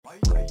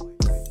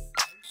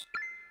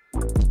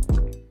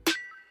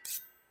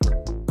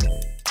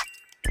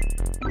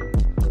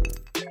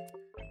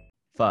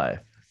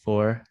Five,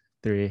 four,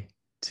 three,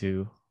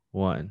 two,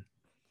 one.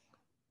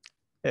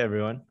 Hey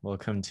everyone,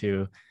 welcome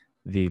to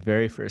the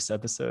very first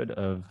episode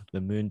of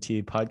the Moon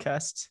Tea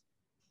podcast,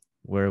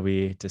 where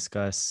we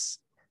discuss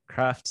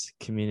craft,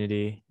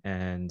 community,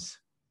 and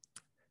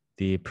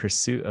the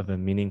pursuit of a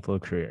meaningful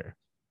career.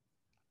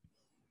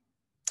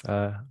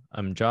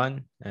 I'm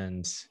John,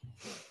 and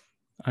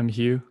I'm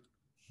Hugh.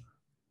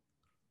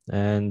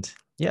 And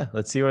yeah,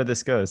 let's see where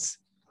this goes.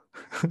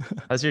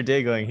 How's your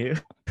day going, Hugh?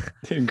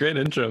 Dude, great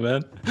intro,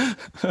 man.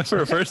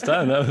 For a first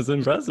time, that was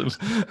impressive.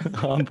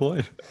 On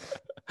point.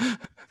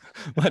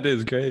 My day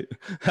is great.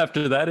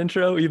 After that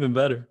intro, even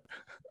better.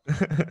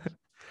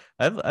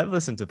 I've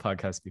listened to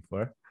podcasts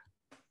before.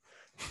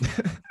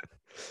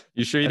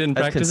 You sure you didn't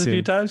practice a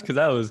few times? Because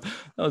that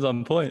was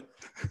on point.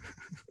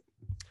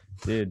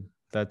 Dude,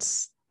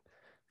 that's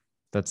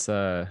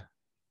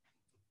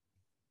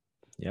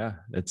yeah,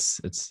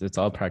 it's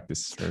all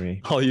practice for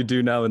me. All you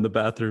do now in the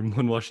bathroom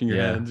when washing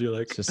your hands, you're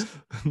like, just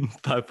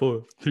 5,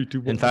 4, 3,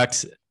 2, 1.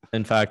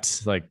 In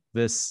fact, like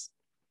this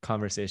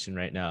conversation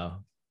right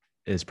now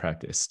is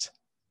practiced.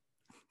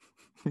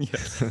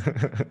 Yes.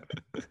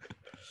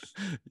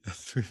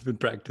 Yes, we've been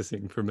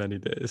practicing for many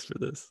days for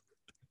this.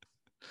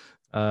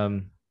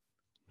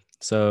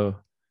 So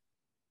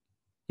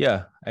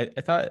yeah, I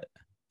thought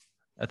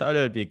it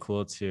would be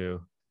cool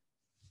to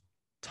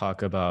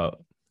talk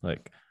about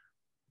like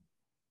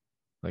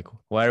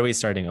why are we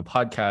starting a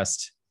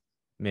podcast?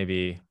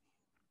 Maybe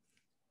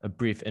a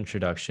brief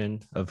introduction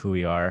of who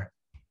we are,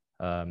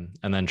 and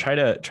then try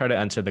to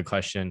answer the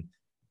question,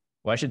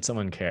 why should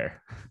someone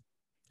care?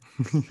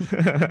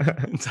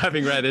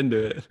 Diving right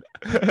into it.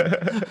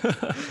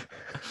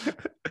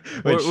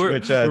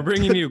 We're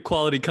bringing you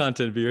quality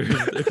content, viewers.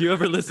 If you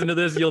ever listen to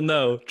this, you'll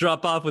know.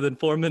 Drop off within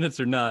 4 minutes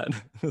or not.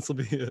 This will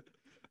be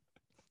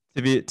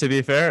it. To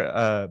be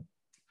fair,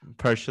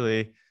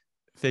 partially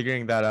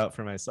figuring that out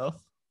for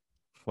myself,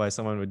 why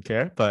someone would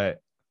care,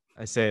 but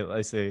I say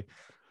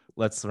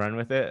let's run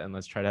with it and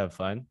let's try to have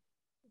fun,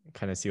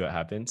 kind of see what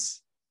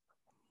happens.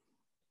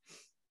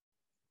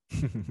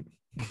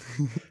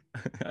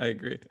 I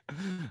agree.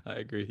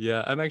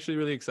 Yeah, I'm actually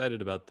really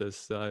excited about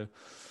this. A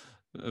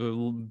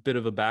little bit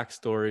of a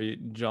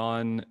backstory.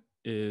 John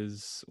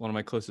is one of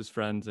my closest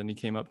friends, and he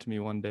came up to me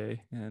one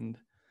day and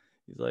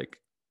he's like,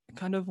 I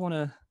kind of want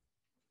to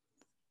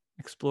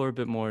explore a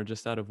bit more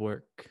just out of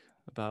work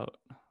about,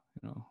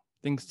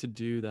 things to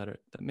do that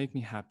make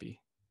me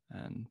happy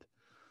and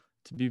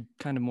to be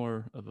kind of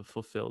more of a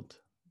fulfilled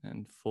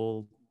and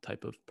full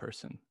type of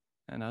person.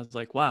 And I was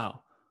like,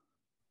 wow,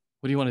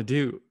 what do you want to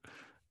do?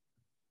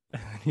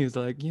 And he was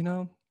like,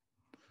 I'm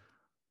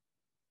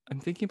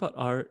thinking about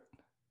art.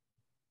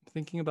 I'm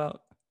thinking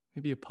about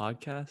maybe a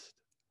podcast.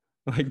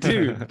 I'm like,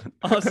 dude,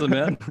 awesome,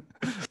 man.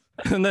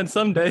 And then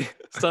someday,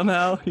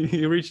 somehow,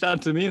 he reached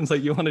out to me and was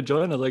like, you want to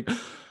join? I was like,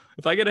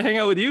 if I get to hang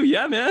out with you,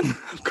 yeah, man,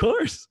 of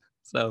course.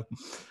 So,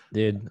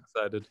 dude,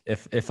 excited.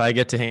 If I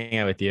get to hang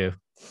out with you,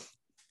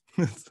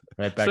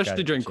 right back,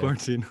 especially during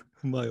quarantine.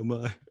 My oh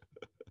my,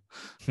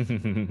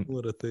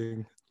 what a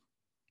thing.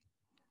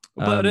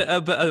 But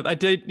I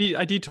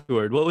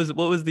detoured. What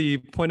was the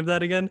point of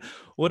that again?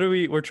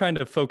 We're trying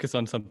to focus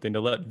on something to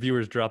let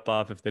viewers drop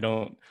off if they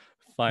don't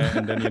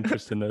find any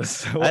interest in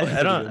this.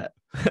 I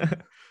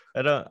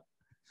don't.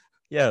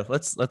 Yeah,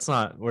 let's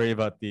not worry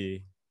about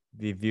the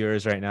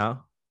viewers right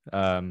now.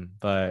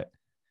 But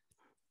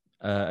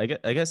I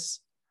guess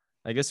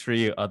for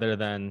you, other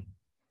than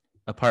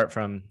apart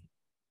from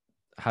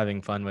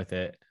having fun with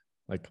it,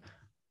 like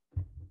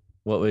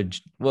what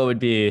would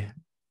be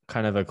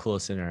kind of a cool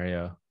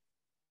scenario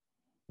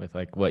with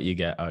like what you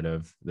get out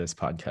of this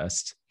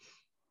podcast?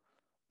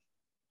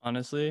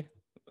 Honestly,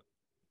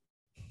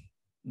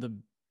 the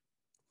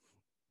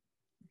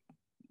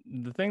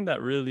thing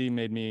that really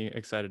made me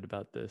excited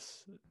about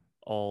this,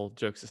 all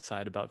jokes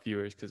aside about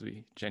viewers, because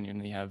we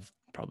genuinely have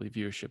probably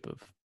viewership of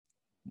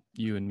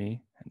you and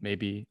me, and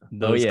maybe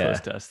those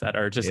close to us that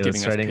are just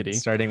giving us pity.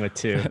 Starting with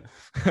 2.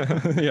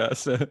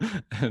 Yes.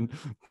 And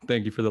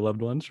thank you for the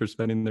loved ones for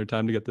spending their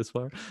time to get this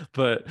far.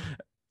 But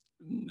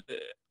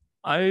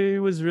I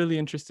was really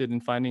interested in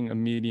finding a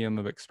medium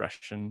of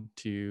expression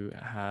to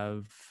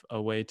have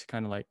a way to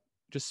kind of like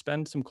just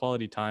spend some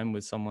quality time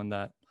with someone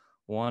that,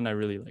 one, I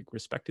really like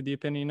respected the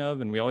opinion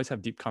of, and we always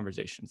have deep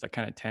conversations that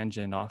kind of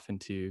tangent off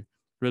into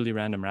really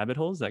random rabbit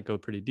holes that go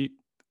pretty deep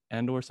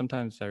and or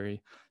sometimes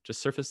very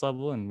just surface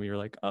level. And we were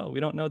like, oh,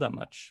 we don't know that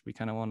much. We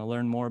kind of want to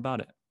learn more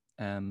about it.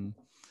 And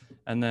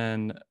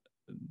then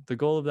the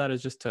goal of that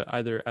is just to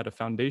either at a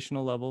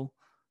foundational level,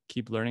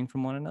 keep learning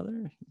from one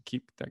another,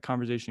 keep that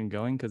conversation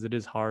going, because it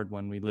is hard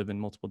when we live in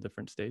multiple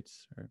different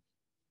states,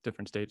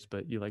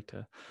 but you like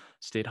to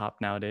state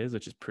hop nowadays,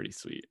 which is pretty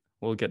sweet.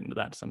 We'll get into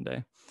that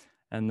someday.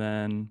 And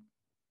then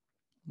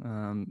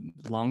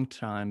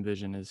long-time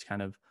vision is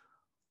kind of,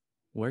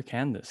 where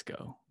can this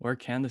go? Where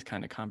can this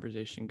kind of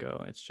conversation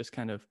go? It's just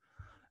kind of,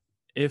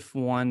 if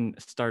one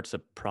starts a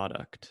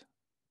product,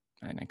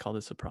 and I call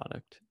this a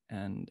product,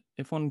 and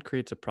if one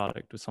creates a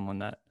product with someone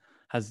that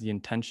has the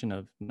intention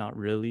of not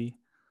really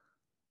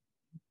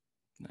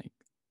like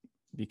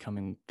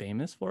becoming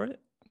famous for it,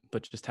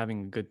 but just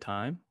having a good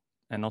time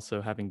and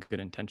also having good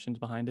intentions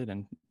behind it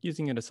and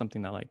using it as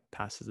something that like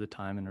passes the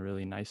time in a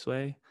really nice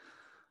way.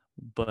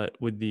 But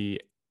with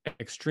the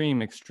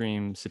extreme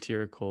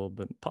satirical,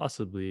 but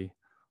possibly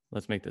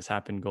let's make this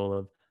happen goal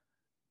of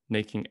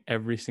making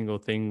every single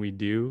thing we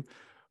do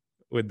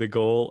with the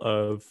goal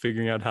of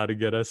figuring out how to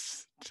get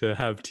us to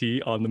have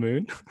tea on the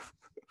moon.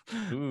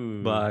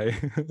 By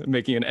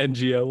making an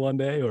NGO one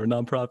day or a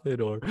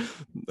nonprofit or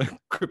a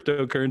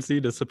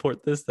cryptocurrency to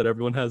support this that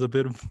everyone has a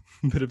bit of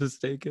a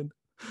stake in.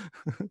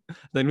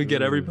 Then we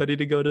get everybody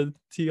to go to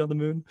tea on the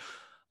moon.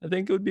 I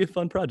think it would be a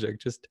fun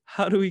project. Just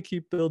how do we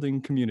keep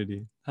building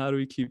community? How do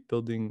we keep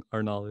building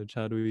our knowledge?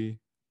 How do we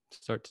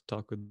start to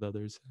talk with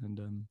others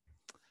and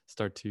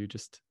start to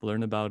just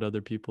learn about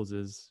other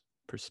people's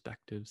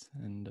perspectives?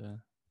 And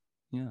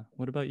yeah,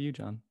 what about you,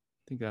 John?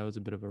 I think that was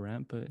a bit of a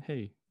rant, but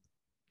hey,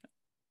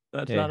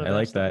 that's not a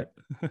bad start.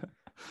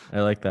 I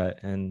like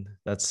that, and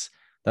that's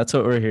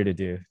what we're here to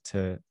do,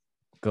 to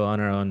go on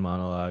our own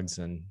monologues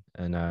and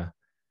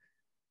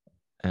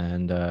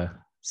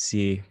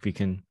see if we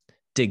can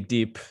dig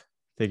deep,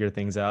 figure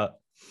things out.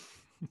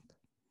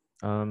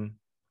 So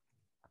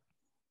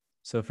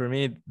for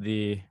me,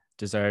 the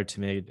desire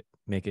to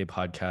make a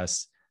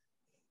podcast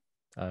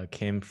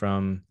came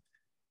from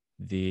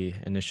the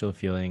initial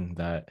feeling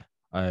that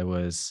I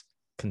was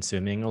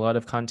consuming a lot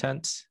of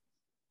content,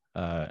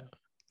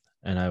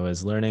 and I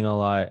was learning a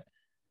lot,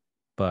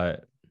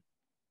 but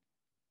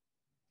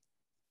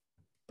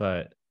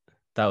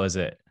that was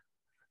it.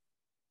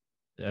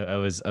 I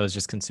was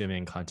just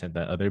consuming content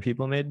that other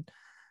people made,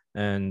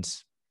 and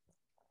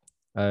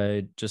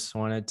I just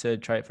wanted to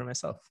try it for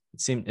myself.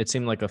 It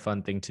seemed like a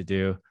fun thing to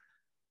do.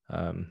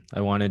 I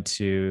wanted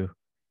to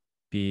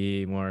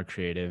be more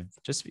creative,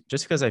 just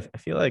because I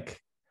feel like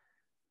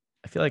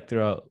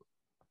throughout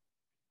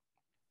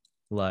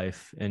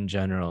life in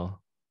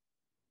general,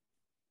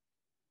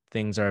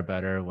 things are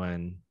better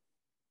when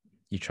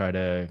you try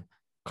to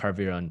carve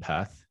your own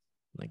path,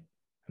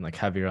 and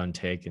have your own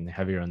take and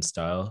have your own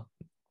style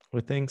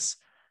with things.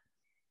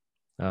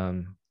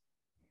 And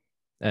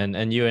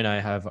you and I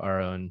have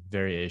our own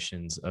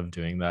variations of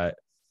doing that.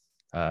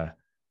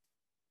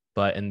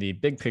 But in the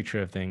big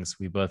picture of things,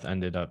 we both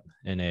ended up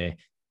in a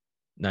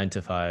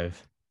 9-to-5,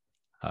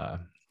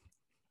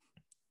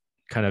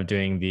 kind of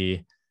doing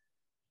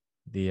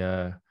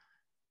the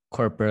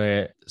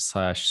corporate /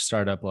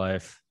 startup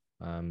life.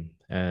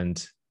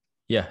 And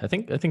yeah, I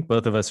think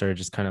both of us are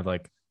just kind of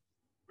like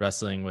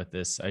wrestling with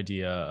this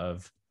idea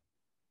of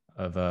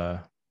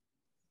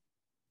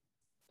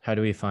how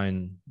do we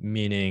find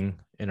meaning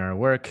in our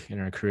work, in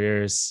our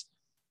careers,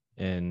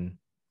 in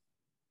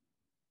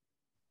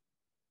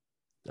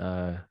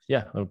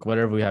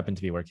whatever we happen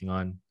to be working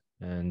on.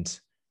 And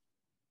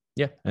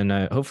yeah, and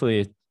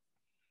hopefully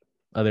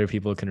other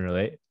people can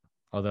relate,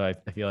 although I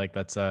feel like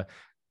that's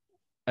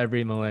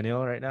every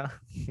millennial right now.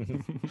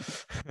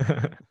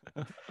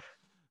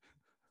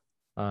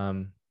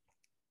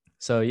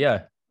 So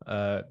yeah,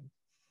 I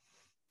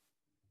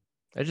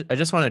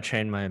just want to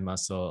train my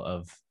muscle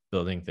of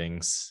building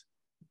things,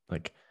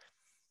 like,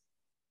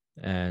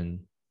 and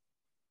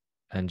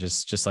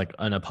just like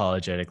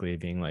unapologetically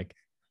being like,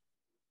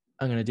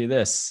 I'm gonna do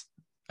this,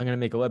 I'm gonna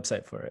make a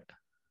website for it.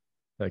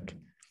 Like,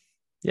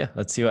 yeah,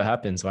 let's see what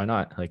happens. Why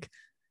not? Like,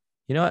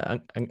 you know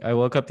what? I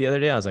woke up the other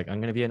day, I was like, I'm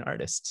gonna be an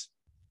artist.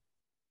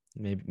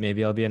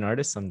 Maybe I'll be an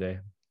artist someday,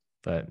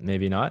 but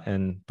maybe not.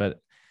 But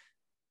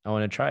I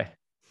want to try.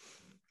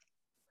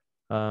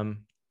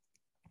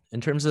 In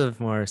terms of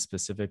more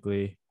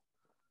specifically,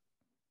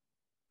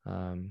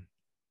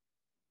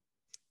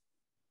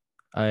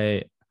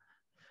 I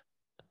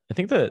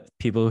think that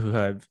people who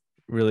have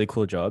really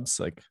cool jobs,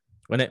 like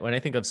when I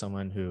think of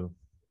someone who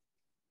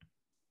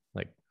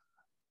like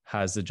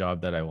has the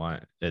job that I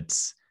want,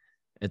 it's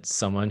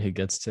someone who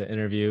gets to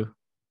interview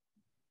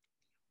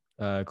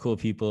cool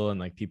people and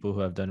like people who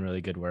have done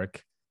really good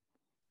work.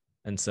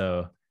 And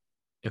so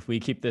if we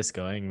keep this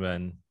going,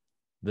 then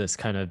this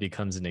kind of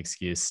becomes an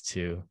excuse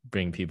to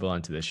bring people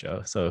onto the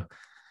show. So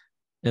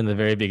in the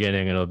very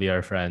beginning, it'll be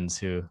our friends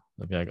who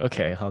will be like,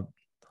 okay,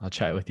 I'll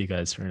chat with you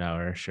guys for an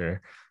hour, sure.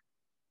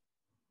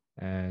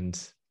 And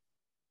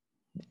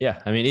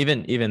yeah, I mean,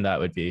 even that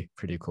would be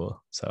pretty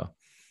cool. So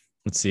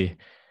let's see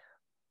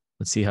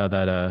how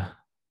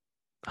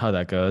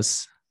that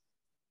goes.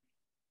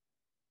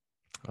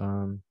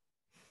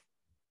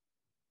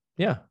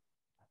 Yeah.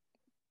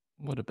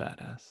 What a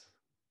badass.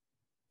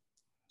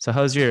 So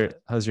how's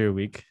your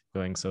week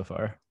going so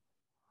far?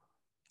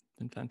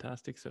 Been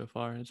fantastic so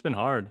far. It's been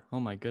hard. Oh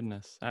my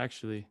goodness.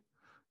 Actually,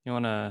 you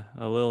want a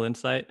little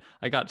insight?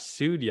 I got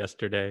sued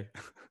yesterday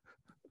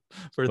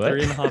for What?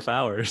 3.5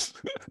 hours.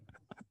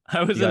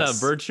 I was in a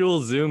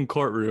virtual Zoom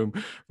courtroom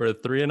for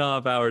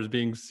 3.5 hours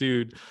being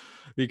sued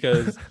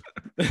because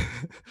and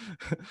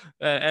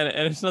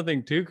it's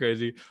nothing too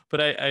crazy,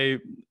 but I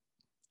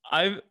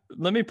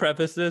let me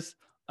preface this.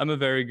 I'm a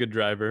very good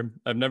driver.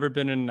 I've never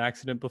been in an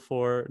accident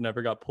before,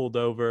 never got pulled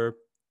over.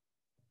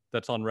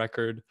 That's on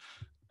record.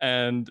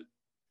 And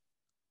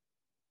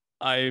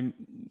I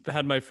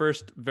had my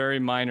first very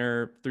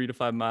minor 3 to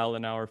 5 mile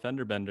an hour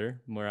fender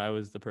bender where I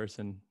was the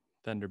person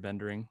fender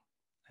bendering.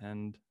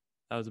 And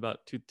that was about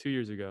two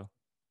years ago.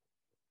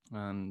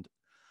 And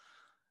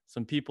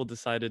some people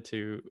decided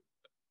to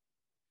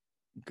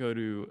go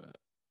to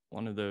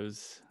one of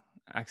those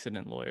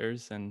accident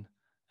lawyers and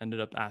ended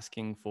up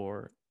asking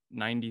for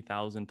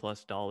 $90,000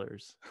 plus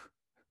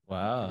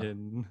Wow.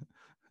 in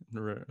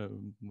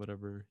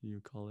whatever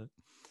you call it.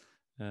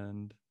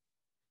 And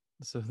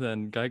so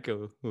then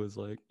Geico was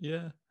like,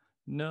 yeah,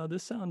 no,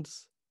 this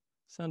sounds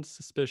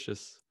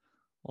suspicious.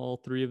 All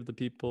three of the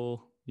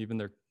people, even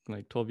their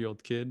like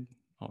 12-year-old kid,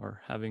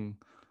 are having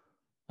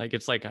like,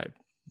 it's like I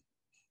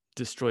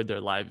destroyed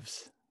their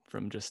lives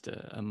from just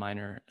a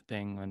minor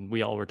thing. And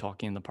we all were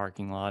talking in the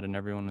parking lot and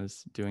everyone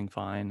was doing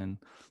fine and,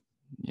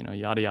 you know,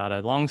 yada, yada.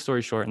 Long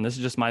story short, and this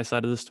is just my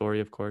side of the story,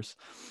 of course.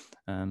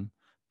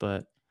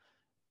 But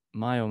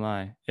my, oh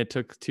my, it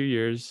took 2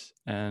 years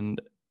and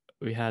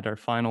we had our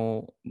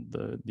final,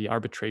 the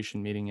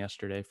arbitration meeting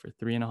yesterday for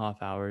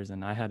 3.5 hours.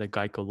 And I had a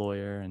Geico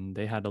lawyer and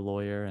they had a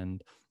lawyer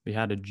and we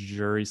had a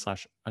jury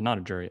slash, not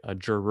a jury, a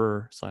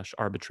juror slash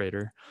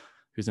arbitrator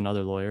who's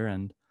another lawyer.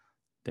 And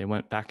they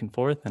went back and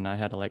forth and I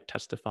had to like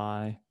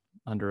testify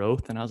under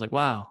oath. And I was like,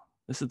 wow,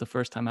 this is the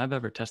first time I've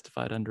ever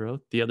testified under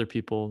oath. The other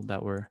people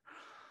that were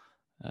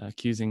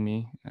accusing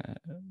me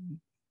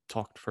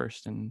talked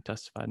first and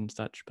testified and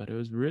such, but it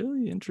was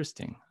really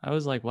interesting. I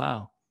was like,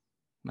 wow,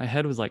 my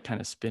head was like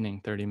kind of spinning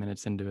 30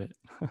 minutes into it.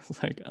 I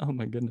was like, oh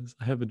my goodness,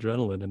 I have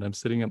adrenaline and I'm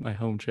sitting at my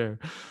home chair.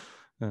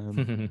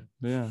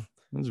 Yeah,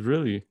 it was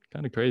really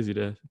kind of crazy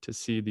to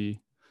see the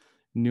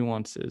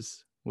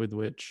nuances with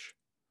which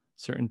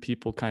certain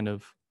people kind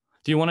of,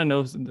 do you want to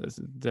know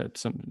that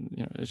some,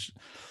 you know,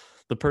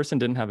 the person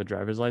didn't have a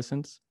driver's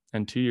license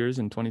and 2 years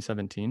in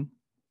 2017,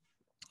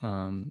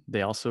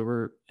 they also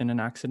were in an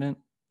accident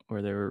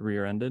where they were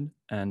rear-ended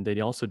and they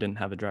also didn't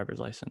have a driver's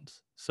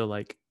license. So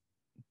like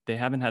they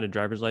haven't had a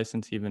driver's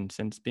license even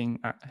since being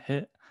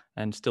hit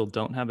and still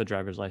don't have a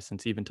driver's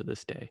license even to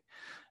this day.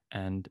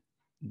 And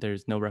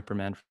there's no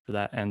reprimand for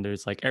that. And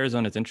there's like,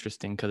 Arizona is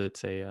interesting because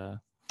it's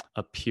a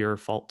pure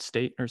fault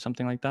state or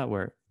something like that,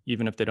 where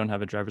even if they don't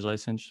have a driver's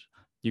license,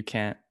 you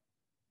can't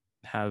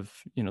have,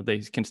 you know, they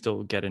can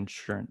still get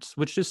insurance,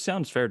 which just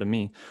sounds fair to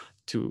me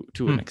to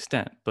an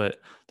extent. But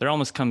there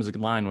almost comes a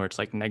line where it's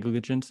like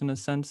negligence in a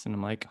sense. And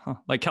I'm like, huh.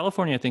 Like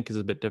California, I think is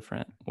a bit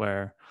different,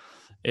 where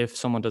if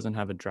someone doesn't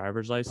have a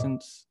driver's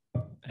license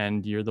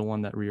and you're the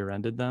one that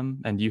rear-ended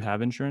them and you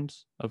have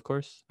insurance, of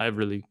course, I have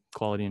really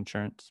quality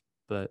insurance.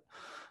 But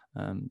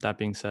that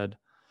being said,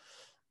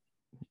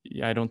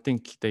 yeah, I don't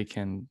think they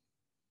can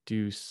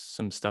do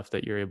some stuff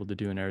that you're able to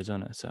do in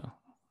Arizona. So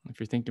if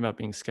you're thinking about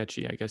being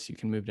sketchy, I guess you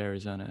can move to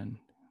Arizona and,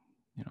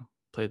 you know,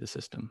 play the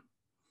system.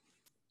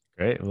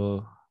 Great.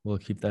 We'll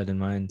keep that in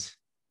mind.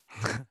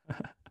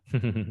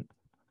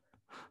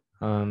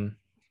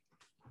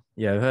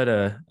 Yeah, I've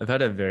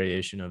had a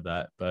variation of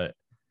that, but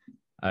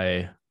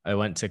I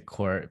went to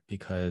court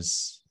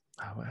because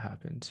what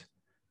happened?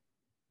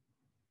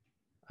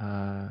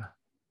 Oh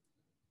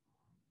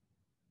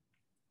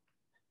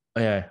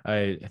yeah,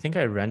 I think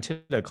I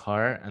rented a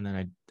car and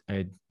then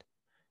I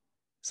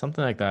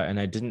something like that, and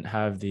I didn't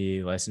have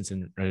the license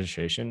and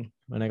registration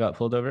when I got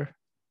pulled over,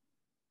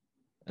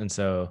 and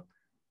so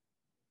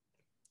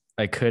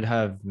I could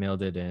have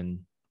mailed it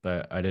in,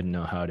 but I didn't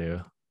know how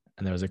to,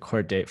 and there was a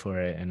court date for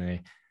it,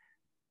 and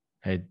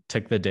I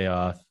took the day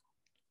off,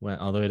 went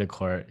all the way to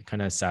court,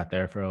 kind of sat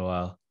there for a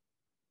while,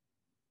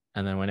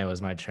 and then when it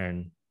was my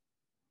turn,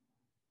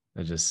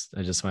 I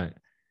just went,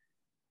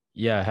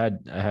 yeah,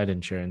 I had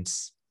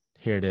insurance.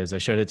 Here it is. I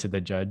showed it to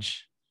the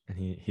judge, and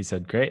he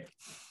said, great,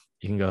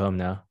 you can go home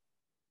now.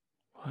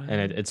 What?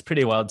 And it's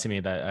pretty wild to me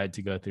that I had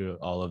to go through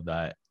all of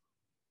that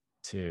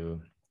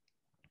to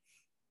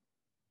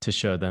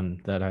show them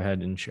that I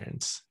had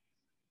insurance.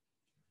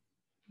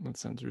 That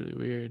sounds really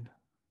weird.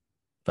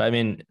 But I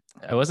mean,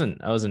 I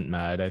wasn't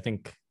mad. I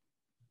think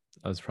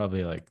I was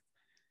probably like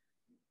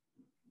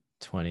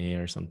 20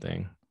 or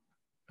something.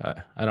 I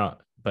don't,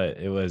 but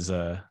it was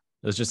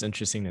just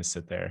interesting to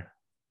sit there.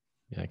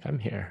 Be like, I'm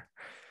here.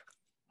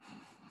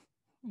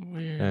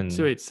 Weird. And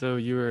so wait, so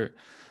you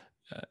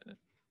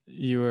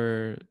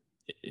were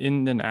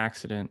in an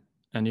accident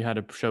and you had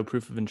to show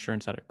proof of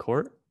insurance at a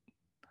court?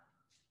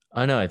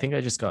 Oh no, I think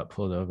I just got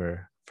pulled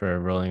over for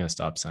rolling a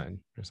stop sign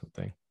or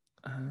something.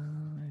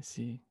 I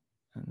see.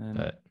 And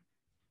then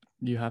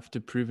you have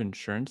to prove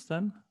insurance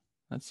then?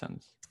 That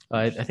sounds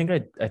I think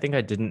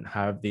I didn't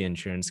have the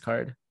insurance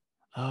card.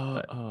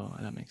 Oh,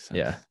 that makes sense.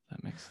 Yeah,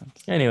 that makes sense.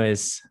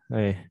 Anyways,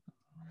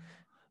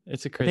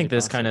 it's a crazy. I think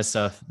this kind of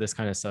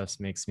stuff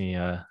makes me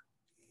I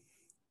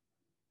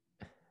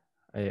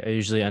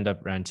usually end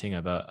up ranting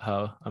about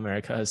how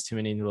America has too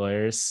many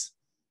lawyers.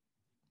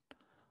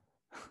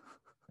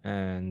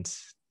 And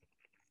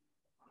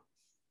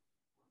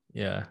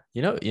yeah,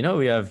 you know,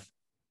 we have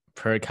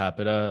per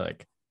capita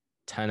like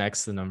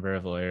 10x the number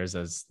of lawyers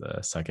as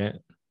the second.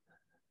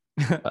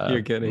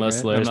 You're kidding. Most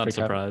right? lawyers. I'm not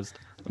surprised.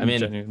 I mean,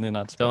 genuinely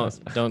not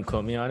surprised. Don't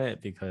quote me on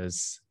it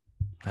because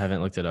I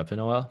haven't looked it up in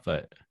a while,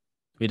 but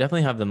we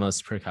definitely have the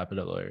most per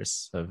capita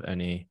lawyers of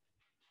any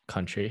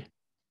country.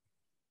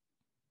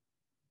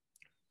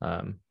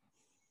 Um,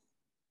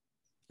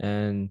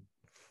 and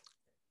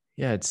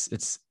yeah,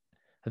 it's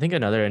I think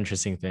another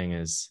interesting thing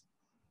is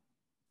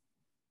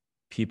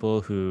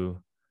people who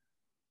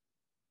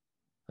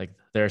like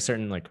there are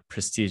certain like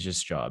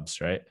prestigious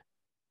jobs, right?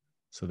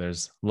 So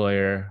there's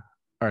lawyer,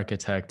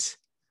 architect,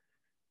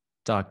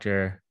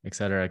 doctor, et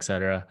cetera, et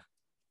cetera.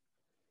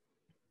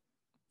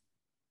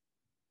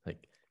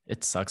 Like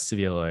it sucks to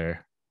be a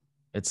lawyer.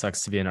 It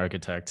sucks to be an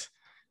architect.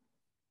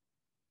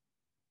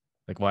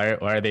 Like why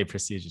are they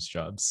prestigious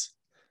jobs?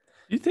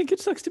 You think it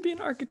sucks to be an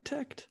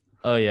architect?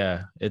 Oh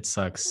yeah, it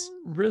sucks.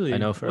 I Really?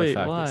 know for a Wait,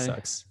 fact it why?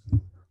 sucks.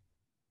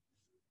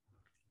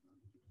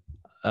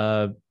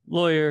 Uh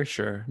Lawyer,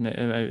 sure.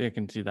 I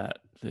can see that.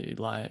 They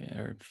lie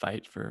or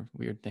fight for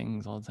weird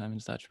things all the time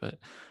and such. But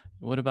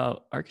what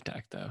about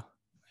architect though?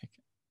 Like,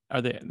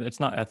 are they? It's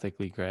not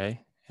ethically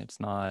gray. It's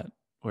not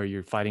where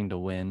you're fighting to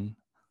win.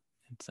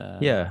 It's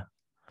yeah.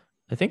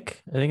 I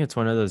think it's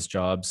one of those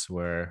jobs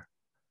where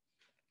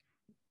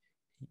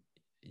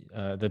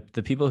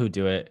the people who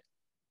do it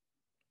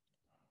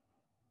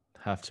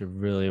have to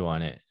really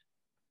want it.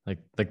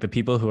 Like the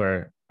people who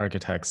are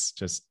architects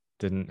just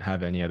didn't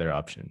have any other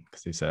option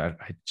because they said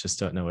I just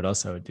don't know what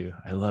else I would do.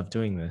 I love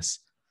doing this.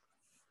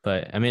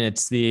 But I mean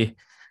it's the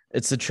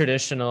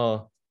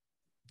traditional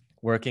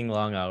working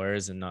long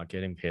hours and not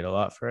getting paid a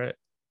lot for it.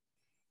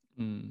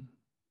 mm,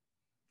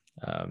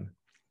 Um,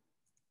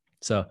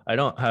 so I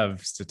don't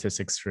have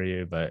statistics for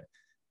you, but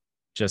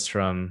just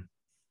from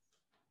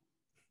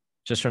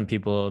just from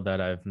people that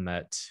I've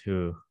met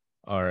who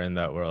are in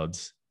that world,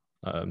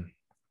 um,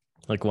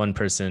 like one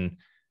person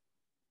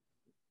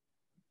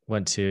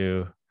went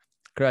to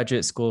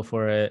graduate school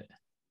for it,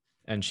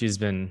 and she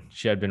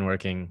had been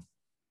working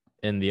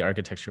in the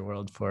architecture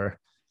world for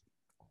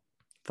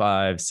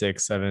 5,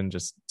 6, 7,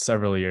 just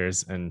several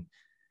years, and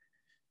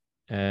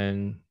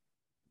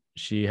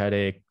she had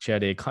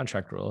a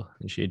contract role,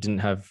 and she didn't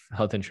have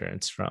health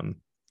insurance from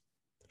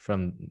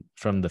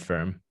the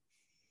firm.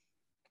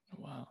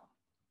 wow.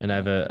 And I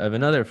have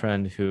another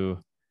friend who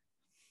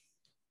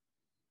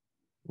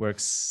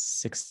works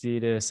 60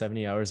 to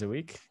 70 hours a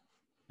week,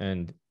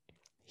 and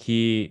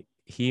he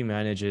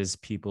manages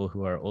people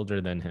who are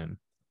older than him.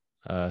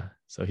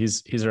 So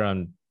he's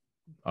around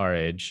our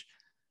age,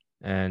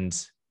 and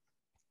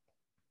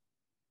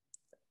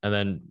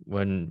then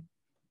one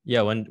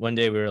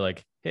day we were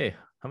like, hey,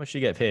 how much do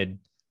you get paid?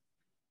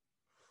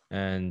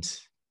 And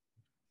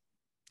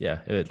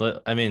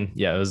I mean,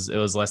 yeah, it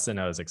was less than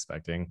I was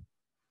expecting.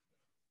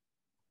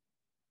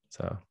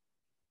 So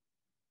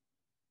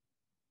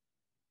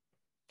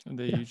Are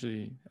they yeah.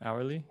 usually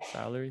hourly,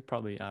 salary?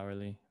 Probably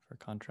hourly for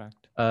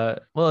contract.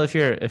 Well, if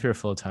you're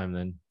full time,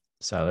 then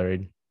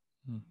salaried.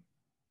 Hmm.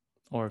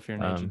 Or if you're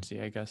an Um,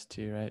 agency, I guess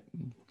too, right?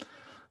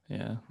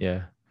 Yeah.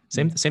 yeah.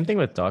 Hmm. Same thing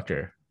with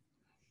doctor.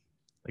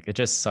 Like it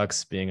just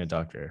sucks being a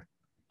doctor.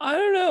 I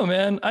don't know,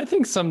 man. I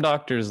think some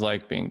doctors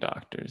like being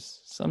doctors.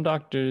 Some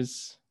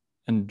doctors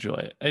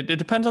enjoy it. It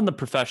depends on the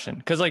profession.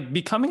 Because, like,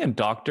 becoming a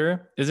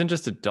doctor isn't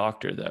just a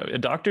doctor, though. A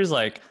doctor's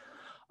like,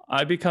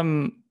 I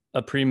become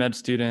a pre med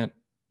student,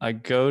 I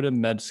go to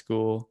med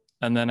school,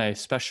 and then I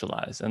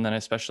specialize, and then I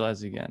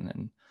specialize again.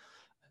 And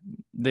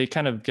they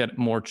kind of get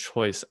more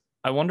choice.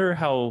 I wonder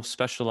how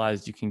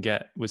specialized you can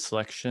get with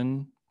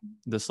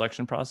the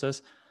selection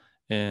process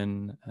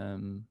in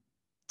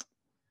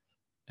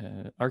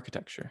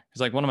architecture.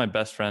 Because like one of my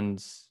best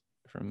friends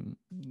from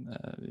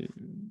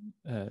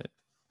uh,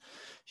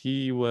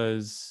 he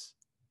was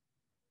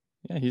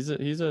he's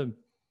a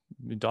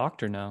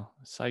doctor now.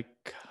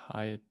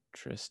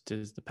 Psychiatrist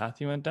is the path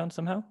he went down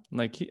somehow.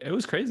 Like it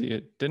was crazy.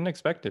 It didn't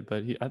expect it,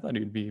 but I thought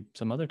he'd be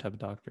some other type of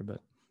doctor,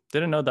 but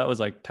didn't know that was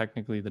like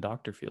technically the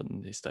doctor field,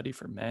 and they study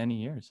for many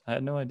years. I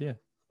had no idea.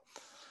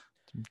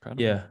 It's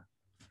incredible. Yeah.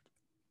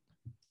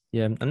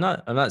 Yeah. I'm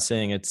not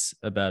saying it's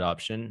a bad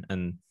option.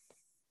 And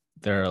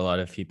there are a lot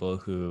of people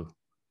who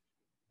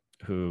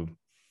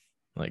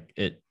like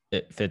it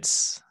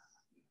fits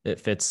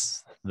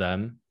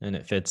them and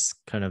it fits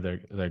kind of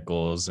their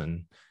goals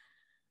and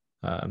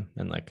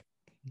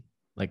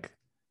like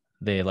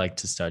they like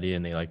to study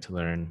and they like to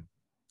learn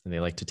and they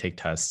like to take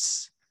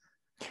tests.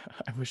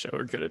 I wish I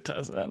were good at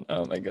tests then.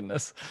 Oh my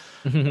goodness.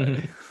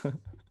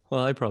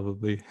 Well, I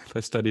probably, if I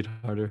studied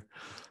harder,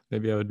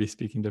 maybe I would be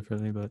speaking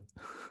differently. But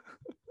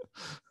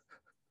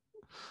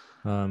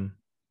um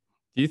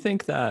do you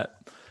think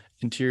that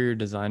interior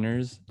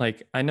designers,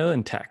 like I know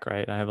in tech,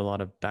 right? I have a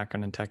lot of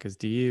background in tech as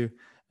do you.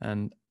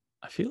 And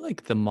I feel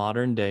like the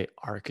modern day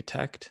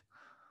architect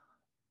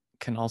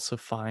can also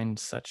find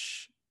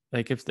such,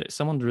 like if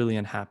someone's really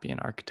unhappy in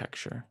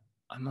architecture,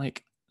 I'm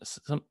like,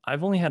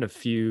 I've only had a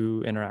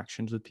few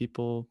interactions with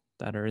people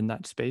that are in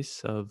that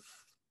space of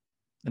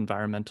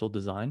environmental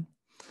design.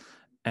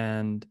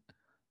 And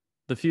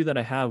the few that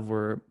I have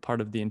were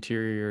part of the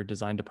interior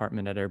design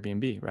department at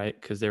Airbnb, right?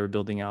 Because they were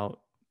building out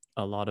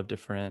a lot of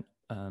different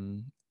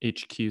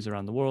HQs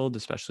around the world,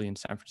 especially in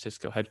San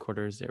Francisco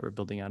headquarters. They were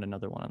building out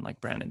another one on like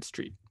Brandon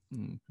Street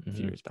a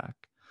few years back,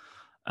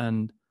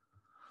 and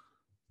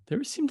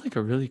they seemed like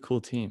a really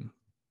cool team.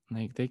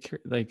 Like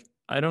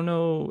I don't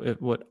know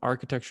what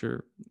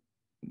architecture.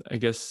 I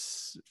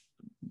guess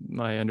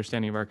my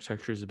understanding of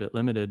architecture is a bit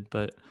limited,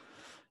 but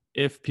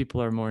if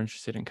people are more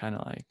interested in kind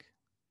of like,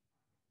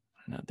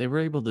 I don't know, they were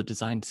able to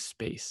design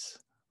space.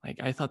 Like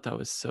I thought that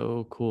was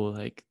so cool.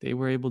 Like they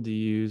were able to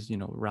use,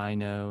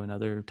 Rhino and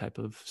other type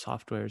of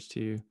softwares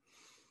to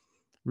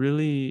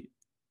really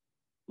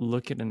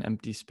look at an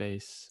empty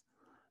space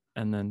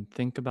and then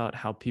think about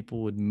how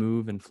people would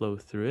move and flow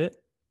through it,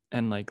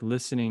 and like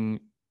listening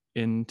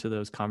into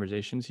those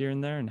conversations here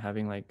and there, and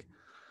having like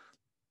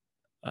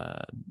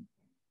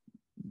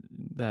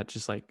that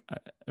just like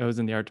I was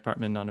in the art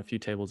department on a few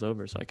tables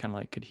over, so I kind of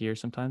like could hear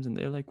sometimes, and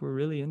they're like, we're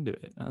really into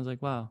it. And I was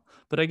like, wow.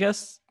 But I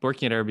guess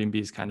working at Airbnb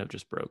is kind of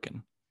just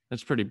broken.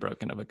 It's pretty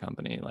broken of a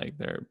company. Like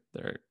their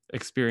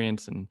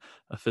experience and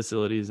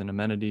facilities and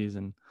amenities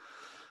and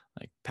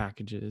like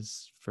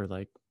packages for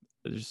like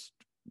just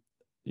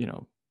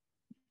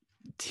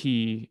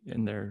tea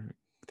in their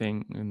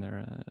thing, in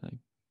their like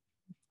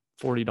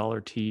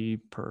 $40 tea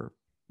per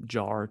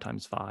jar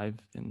times 5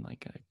 in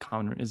like a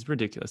common is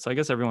ridiculous. So I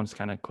guess everyone's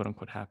kind of quote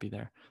unquote happy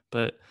there,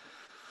 but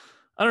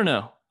I don't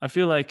know. I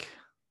feel like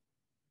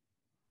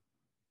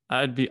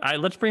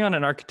let's bring on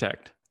an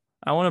architect.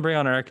 I want to bring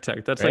on an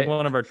architect. That's Great. like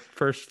one of our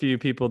first few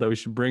people that we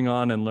should bring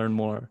on and learn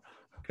more.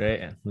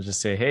 Great. We'll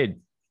just say, hey,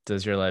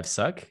 does your life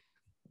suck?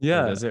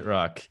 Yeah. Or does it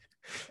rock?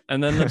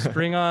 And then let's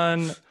bring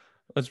on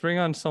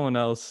someone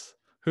else.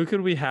 Who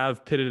could we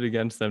have pitted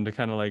against them to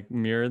kind of like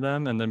mirror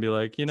them, and then be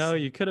like,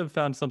 you could have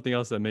found something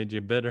else that made you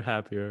a bit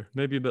happier,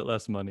 maybe a bit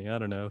less money. I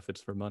don't know if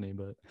it's for money,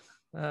 but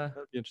that'd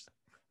be interesting.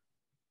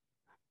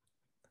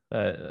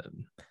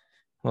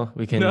 Well,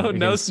 we can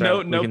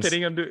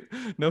pitting them.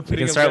 We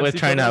can start with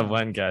trying to have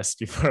one guest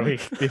before we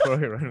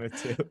run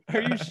with two.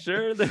 Are you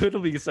sure?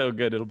 It'll be so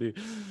good. It'll be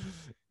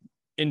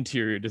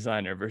interior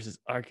designer versus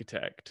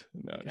architect.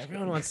 No,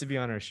 everyone wants to be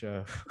on our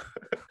show.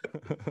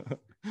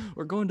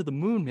 We're going to the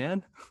moon,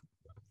 man.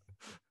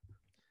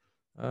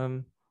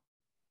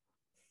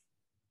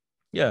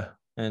 Yeah,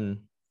 and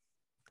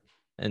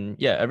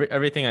yeah,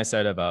 everything I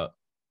said about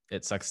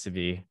it sucks to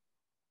be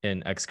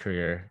in X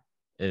career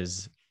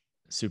is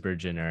super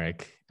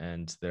generic,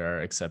 and there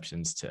are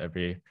exceptions to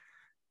every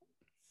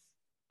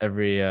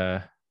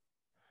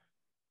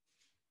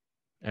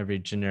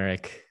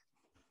generic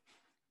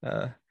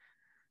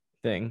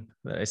thing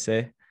that I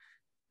say.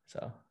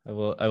 So I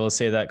will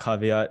say that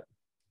caveat.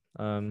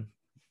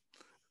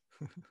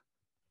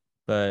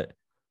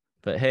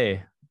 But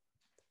hey,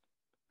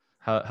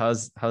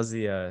 how's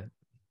the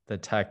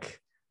tech?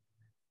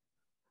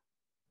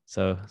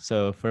 So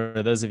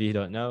for those of you who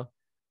don't know,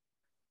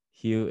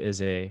 Hugh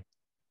is a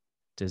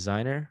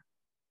designer,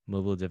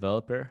 mobile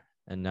developer,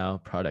 and now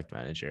product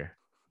manager.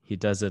 He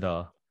does it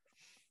all.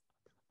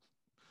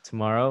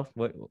 Tomorrow,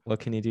 what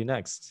can you do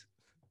next?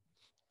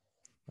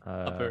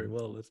 Not very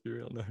well. Let's be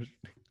real. No.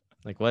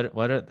 Like what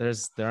are there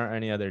aren't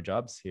any other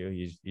jobs, Hugh.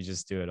 You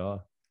just do it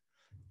all.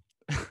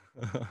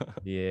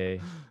 Yeah.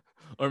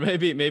 Or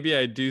maybe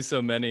I do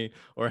so many,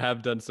 or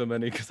have done so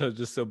many, because I was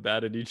just so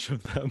bad at each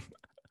of them.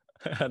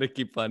 I had to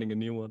keep finding a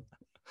new one.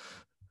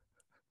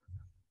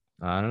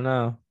 I don't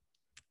know.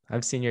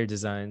 I've seen your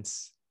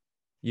designs.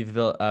 You've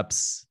built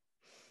apps.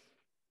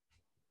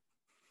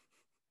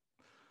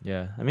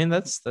 Yeah, I mean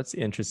that's the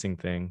interesting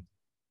thing,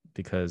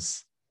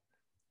 because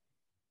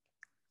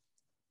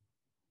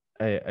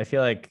I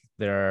feel like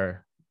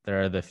there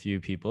are the few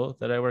people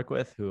that I work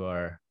with who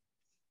are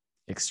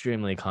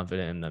extremely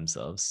confident in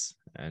themselves,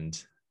 and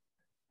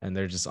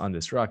they're just on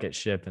this rocket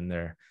ship, and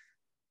they're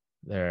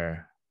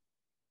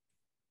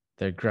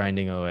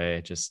grinding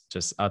away,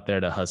 just out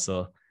there to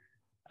hustle.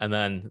 And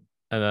then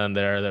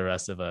there are the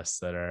rest of us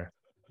that are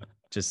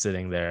just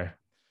sitting there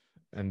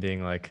and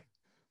being like,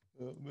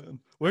 oh man,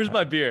 where's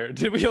my beer?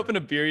 Did we open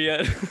a beer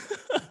yet?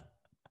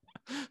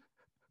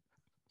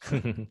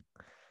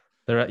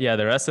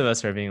 The rest of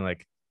us are being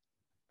like,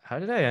 how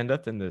did I end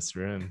up in this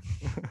room?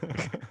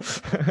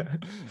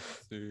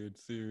 Dude,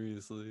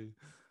 seriously.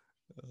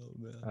 Oh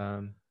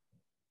man.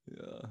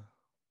 Yeah,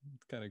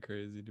 it's kind of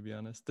crazy, to be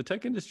honest. The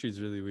tech industry is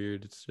really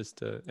weird. It's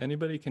just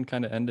anybody can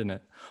kind of end in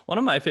it. One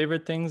of my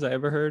favorite things I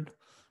ever heard,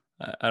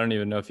 I don't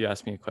even know if you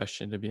asked me a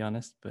question, to be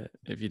honest, but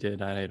if you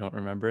did, I don't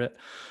remember it.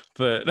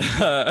 But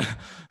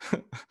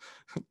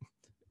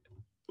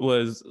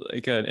was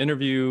like an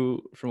interview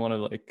from one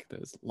of like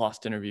those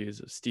lost interviews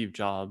of Steve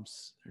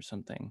Jobs or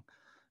something.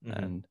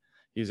 Mm-hmm. And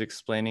he was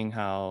explaining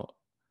how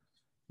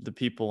the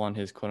people on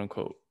his quote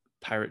unquote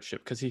pirate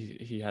ship, because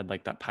he had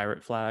like that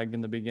pirate flag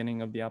in the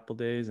beginning of the Apple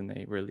days, and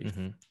they really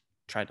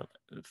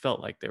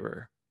felt like they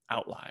were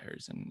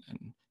outliers and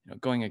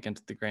going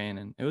against the grain.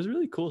 And it was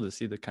really cool to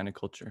see the kind of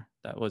culture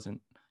that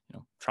wasn't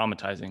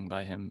traumatizing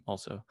by him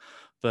also.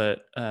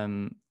 But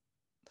I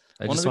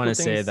just want to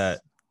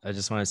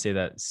say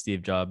that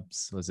Steve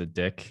Jobs was a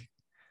dick,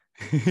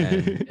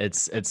 and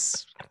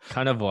it's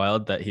kind of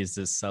wild that he's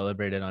this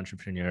celebrated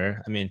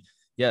entrepreneur. I mean,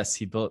 yes,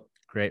 he built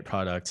great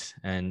product,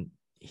 and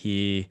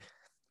he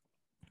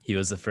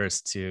was the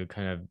first to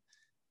kind of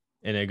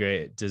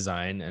integrate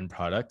design and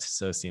product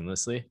so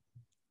seamlessly.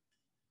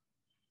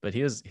 But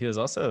he was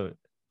also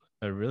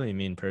a really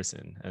mean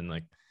person, and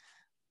like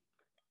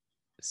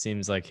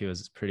seems like he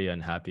was pretty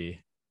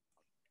unhappy.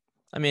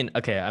 I mean,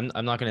 okay,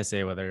 I'm not gonna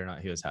say whether or not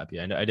he was happy.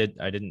 I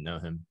didn't know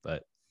him,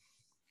 but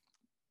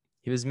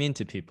he was mean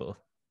to people,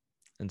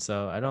 and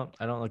so I don't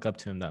look up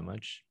to him that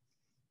much.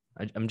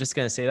 I'm just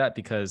gonna say that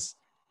because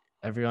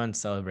everyone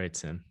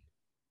celebrates him.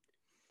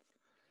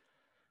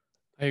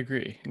 I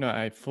agree. No,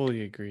 I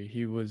fully agree.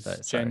 He was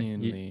But sorry,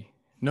 genuinely.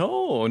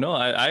 No, no,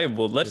 I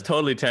will. Let's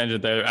totally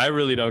tangent there. I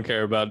really don't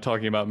care about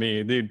talking about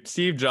me, dude.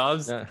 Steve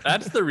Jobs. yeah.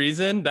 That's the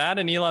reason. That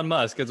and Elon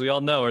Musk, as we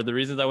all know, are the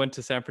reasons I went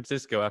to San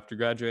Francisco after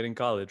graduating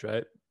college,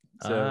 right?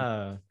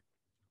 So,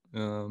 Ah,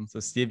 um, so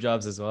Steve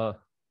Jobs as well.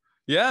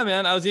 yeah,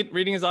 man. I was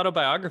reading his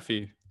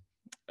autobiography,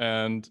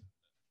 and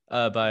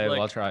By like,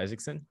 Walter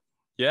Isaacson.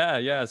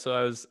 yeah. So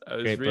I was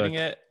Great reading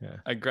book. it. Yeah.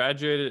 I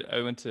graduated.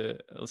 I went to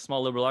a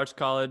small liberal arts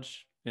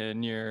college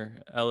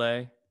near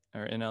LA,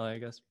 or in LA, I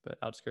guess, but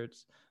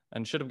outskirts,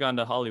 and should have gone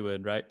to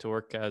Hollywood, right, to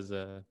work as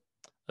a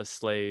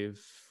slave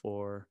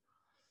for,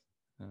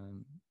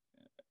 um,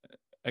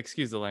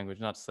 excuse the language,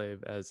 not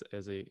slave, as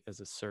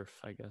a serf,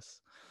 I guess,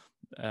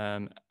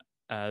 um,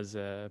 as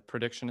a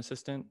production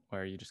assistant,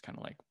 where you just kind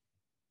of like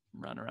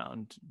run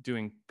around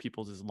doing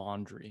people's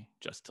laundry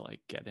just to like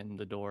get in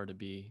the door to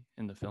be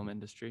in the film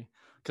industry.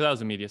 Because I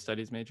was a media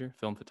studies major,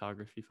 film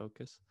photography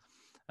focus.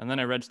 And then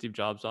I read Steve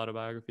Jobs'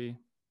 autobiography,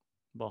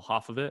 well,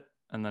 half of it,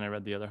 and then I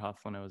read the other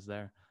half when I was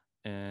there.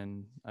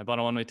 And I bought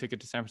a one-way ticket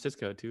to San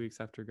Francisco 2 weeks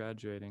after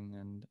graduating,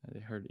 and I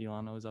heard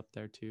Elon was up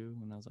there too,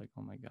 and I was like,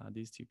 oh my god,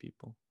 these two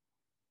people,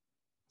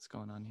 what's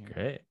going on here?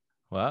 Great.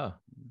 Wow.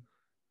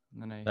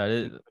 And then I That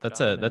is finished my that's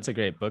job, a and that's a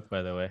great book,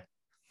 by the way.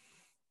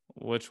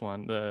 which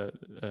one?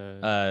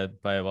 The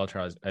By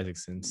Walter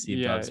Isaacson, Steve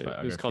yeah, Jobs it was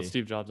called biography.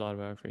 Steve Jobs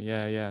autobiography.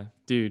 Yeah,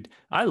 dude,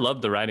 I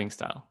love the writing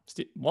style.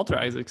 Walter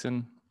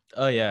Isaacson,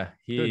 Oh yeah,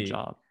 good he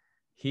job.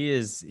 he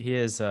is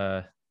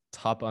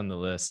top on the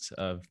list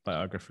of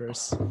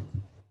biographers.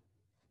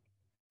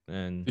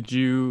 And Did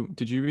you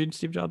read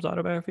Steve Jobs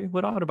autobiography?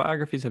 What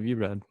autobiographies have you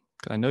read?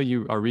 'Cause I know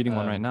you are reading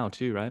one right um, now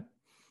too, right?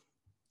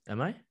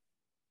 am I? I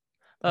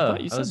thought Oh,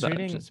 you I said was that just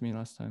reading. to me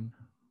last time.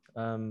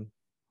 Um,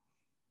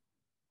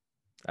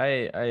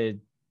 I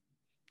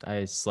I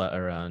slut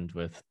around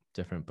with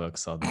different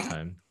books all the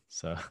time.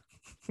 So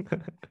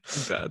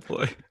Bad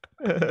boy.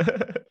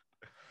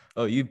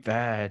 oh, you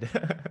bad.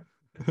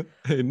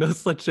 Hey, no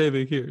slut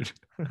shaming here.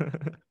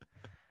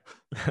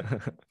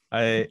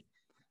 I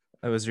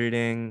I was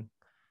reading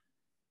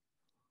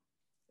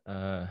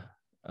uh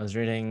I was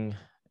reading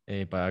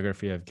a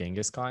biography of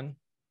Genghis Khan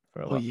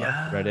for a Oh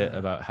while. Read it yeah.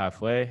 about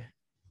halfway.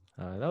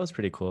 That was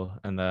pretty cool.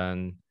 And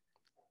then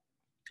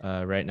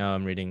right now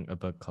I'm reading a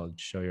book called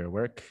Show Your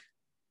Work,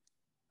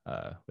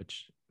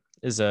 which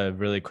is a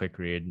really quick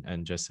read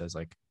and just says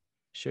like,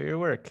 show your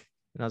work.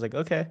 And I was like,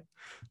 okay.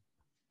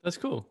 That's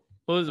cool.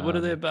 What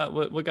are they about?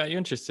 What got you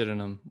interested in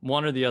them?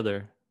 One or the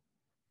other?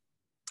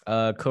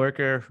 A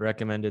coworker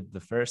recommended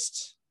the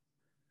first.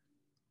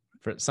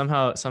 For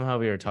somehow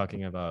we were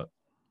talking about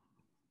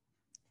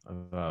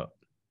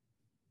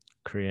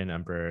Korean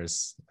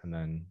emperors, and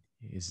then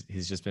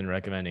he's just been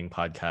recommending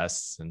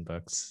podcasts and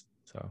books.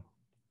 So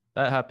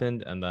that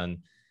happened, and then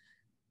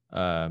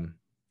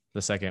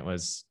the second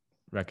was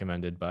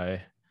recommended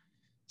by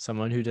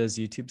someone who does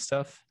YouTube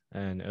stuff,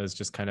 and it was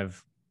just kind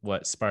of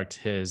what sparked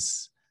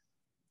his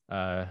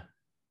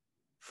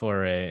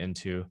foray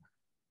into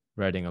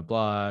writing a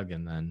blog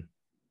and then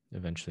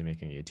eventually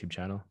making a YouTube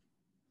channel.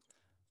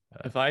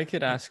 If I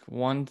could ask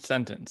one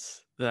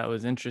sentence that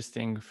was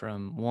interesting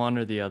from one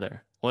or the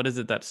other, what is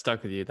it that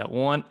stuck with you? That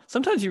one,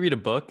 sometimes you read a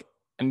book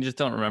and you just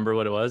don't remember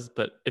what it was,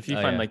 but if you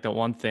Oh find yeah, like that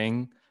one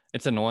thing,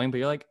 it's annoying, but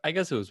you're like, I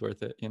guess it was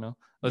worth it, you know?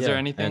 Was there yeah,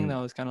 anything that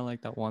and was kind of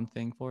like that one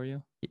thing for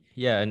you?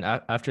 yeah, and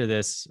after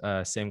this,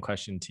 same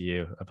question to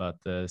you about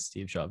the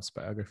Steve Jobs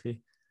biography.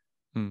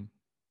 Hmm.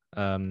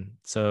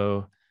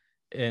 So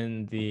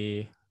in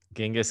the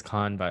Genghis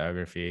Khan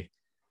biography,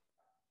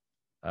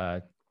 uh,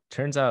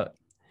 turns out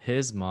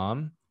his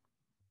mom,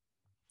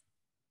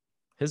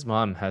 his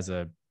mom has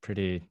a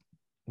pretty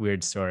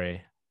weird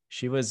story.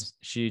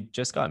 She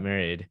just got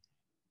married.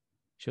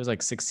 She was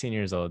like 16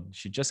 years old.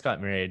 She just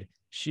got married.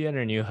 She and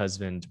her new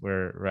husband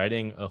were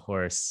riding a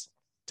horse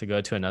to go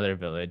to another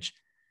village.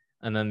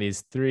 And then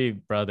these three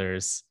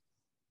brothers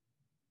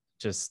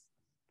just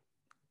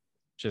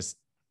just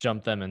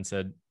jumped them and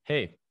said,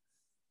 "Hey,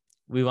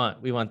 we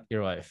want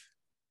your wife."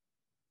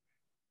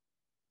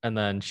 And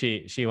then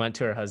she went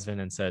to her husband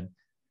and said,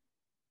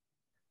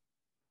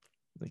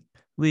 like,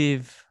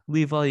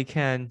 leave all you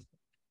can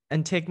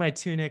and take my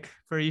tunic,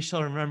 for you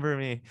shall remember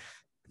me.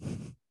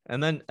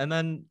 And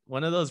then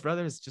one of those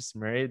brothers just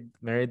married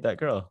that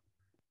girl.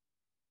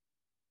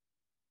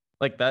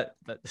 Like that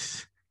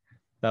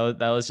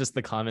was just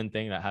the common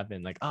thing that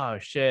happened. Like, oh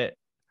shit.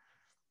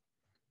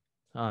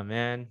 Oh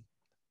man.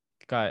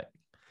 got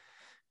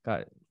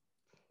got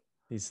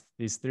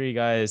these three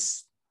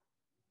guys.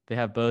 They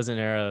have bows and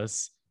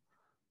arrows.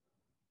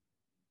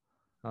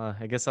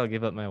 I guess I'll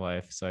give up my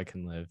wife so I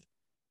can live.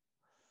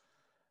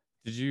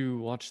 Did you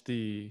watch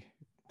the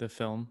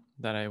film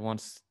that I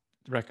once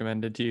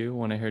recommended to you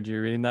when I heard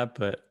you reading that?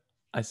 But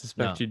I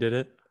suspect No. you did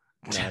it.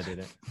 No, I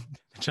didn't.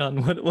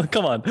 John, what?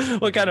 Come on,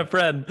 what kind of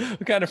friend?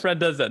 What kind of friend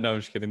does that? No, I'm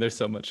just kidding. There's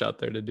so much out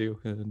there to do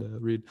and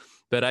read.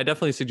 But I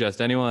definitely suggest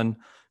anyone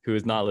who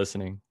is not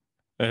listening,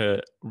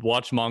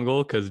 watch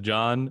Mongol, because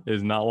John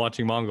is not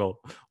watching Mongol.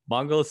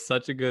 Mongol is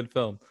such a good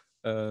film.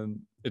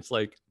 It's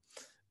like,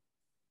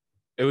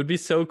 it would be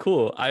so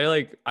cool.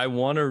 I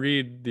want to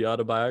read the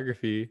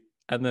autobiography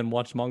and then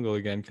watch Mongol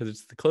again because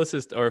it's the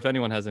closest. Or if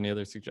anyone has any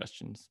other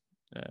suggestions,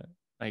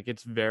 like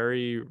it's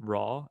very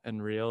raw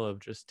and real of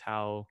just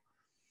how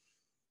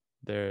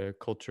their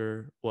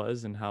culture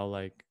was and how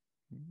like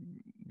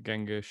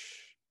Genghis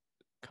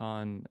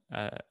Khan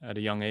at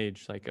a young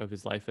age, like of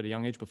his life at a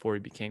young age before he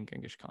became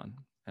Genghis Khan,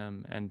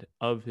 and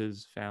of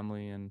his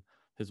family and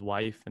his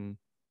wife and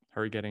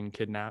her getting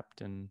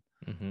kidnapped. And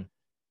Mm-hmm.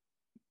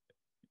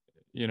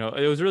 you know,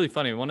 it was really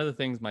funny. One of the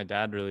things my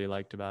dad really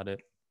liked about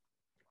it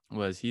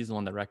was he's the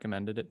one that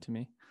recommended it to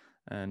me.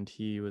 And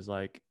he was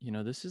like, you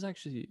know, this is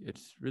actually,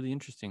 it's really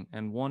interesting.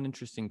 And one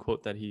interesting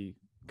quote that he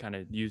kind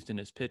of used in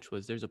his pitch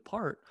was there's a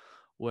part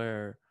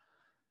where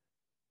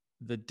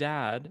the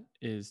dad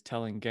is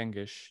telling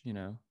Genghis, you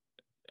know,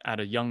 at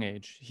a young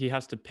age, he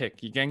has to pick,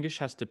 Genghis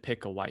has to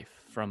pick a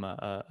wife from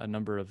a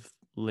number of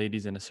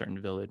ladies in a certain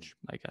village.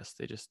 I guess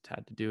they just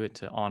had to do it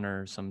to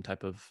honor some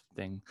type of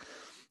thing.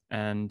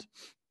 And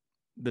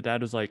the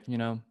dad was like, you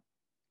know,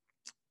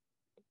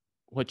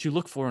 what you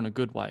look for in a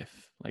good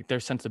wife, like their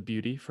sense of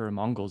beauty for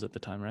Mongols at the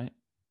time, right,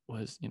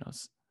 was, you know,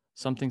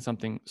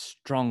 something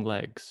strong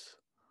legs,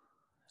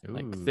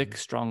 like thick,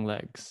 strong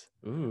legs.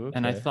 Ooh, okay.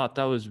 And I thought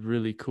that was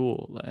really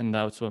cool. And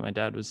that's what my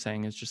dad was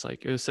saying. It's just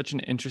like, it was such an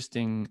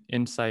interesting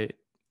insight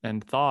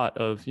and thought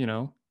of, you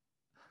know,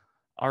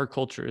 our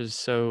culture is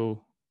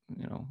so,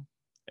 you know,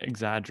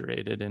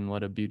 exaggerated in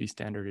what a beauty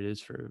standard it is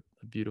for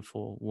a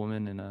beautiful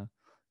woman in a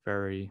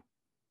very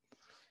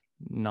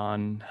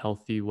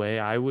non-healthy way,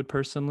 I would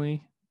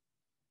personally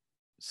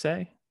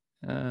say.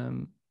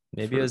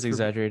 Maybe it was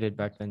exaggerated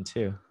back then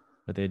too,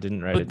 but they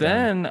didn't write it down. But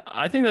then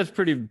I think that's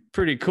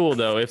pretty cool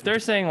though. If they're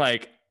saying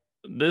like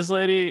this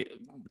lady,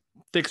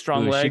 thick,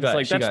 strong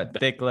legs, she got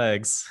thick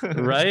legs,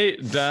 right?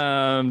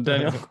 Damn,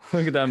 Daniel,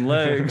 look at them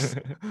legs.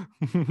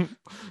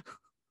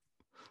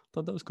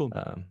 Thought that was cool.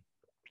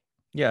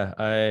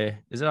 Yeah,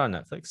 is it on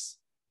Netflix?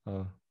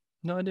 Oh,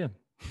 no idea.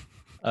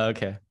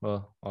 Okay,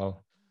 well,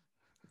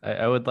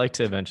 I would like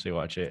to eventually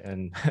watch it,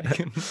 and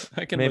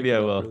I can maybe I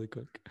will really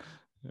quick.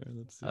 Right,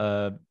 let's see.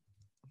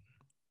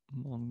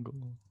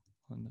 Mongol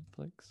on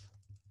Netflix.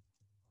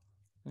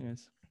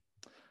 Anyways.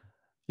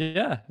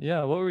 Yeah.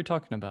 What were we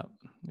talking about?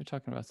 We're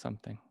talking about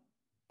something.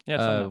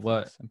 Yeah.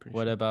 What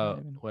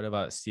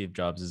about Steve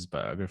Jobs'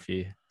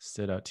 biography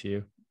stood out to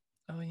you?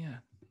 Oh yeah.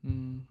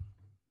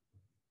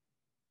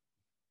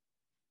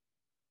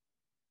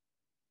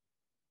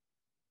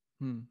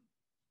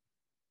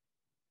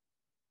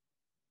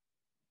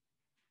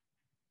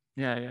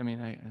 Yeah, I mean,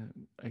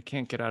 I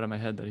can't get out of my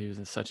head that he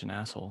was such an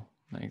asshole.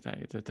 Like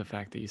that, the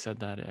fact that you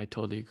said that, I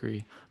totally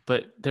agree.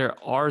 But there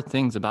are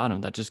things about him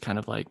that just kind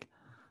of like,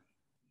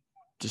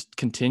 just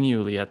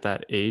continually at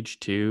that age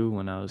too,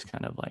 when I was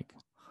kind of like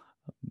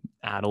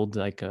addled,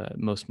 like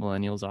most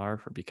millennials are,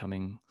 for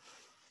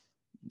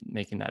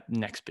making that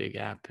next big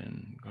app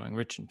and going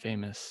rich and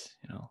famous.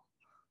 You know,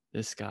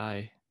 this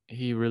guy,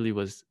 he really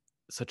was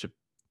such a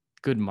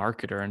good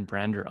marketer and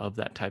brander of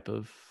that type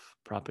of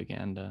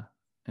propaganda.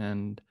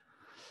 And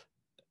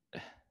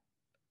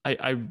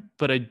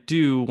but I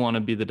do want to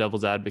be the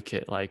devil's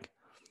advocate. Like,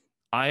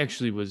 I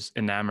actually was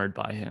enamored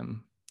by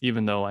him,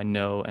 even though I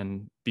know,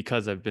 and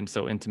because I've been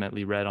so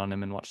intimately read on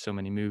him and watched so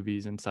many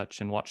movies and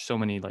such, and watched so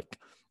many like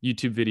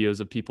YouTube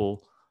videos of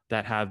people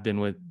that have been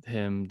with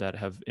him, that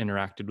have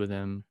interacted with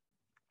him.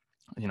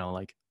 You know,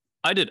 like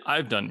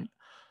I've done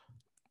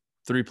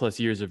 3+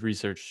 years of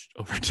research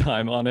over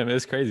time on him.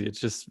 It's crazy. It's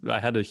just, I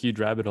had a huge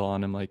rabbit hole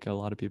on him, like a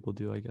lot of people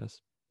do, I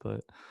guess.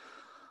 But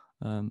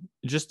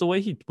just the way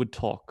he would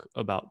talk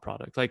about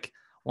product. Like,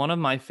 one of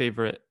my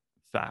favorite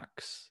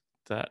facts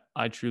that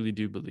I truly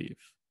do believe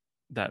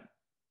that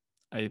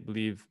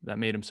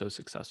made him so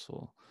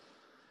successful,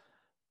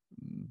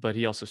 but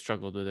he also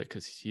struggled with it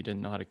because he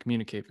didn't know how to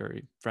communicate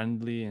very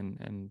friendly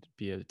and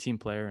be a team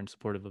player and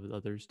supportive of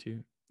others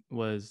too,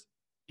 was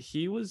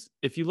he was,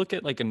 if you look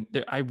at like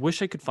I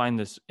wish I could find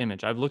this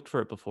image. I've looked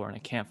for it before and I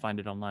can't find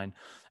it online.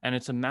 And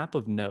it's a map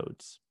of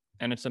nodes.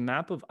 And it's a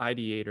map of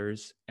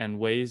ideators and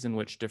ways in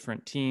which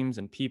different teams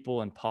and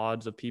people and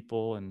pods of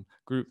people and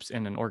groups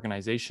in an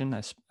organization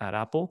at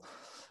Apple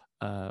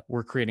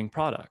were creating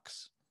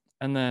products.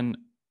 And then,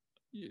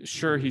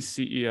 sure, he's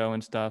CEO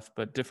and stuff,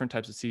 but different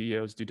types of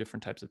CEOs do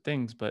different types of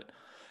things. But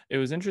it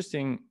was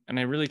interesting, and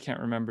I really can't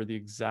remember the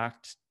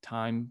exact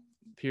time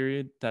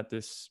period that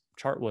this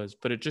chart was,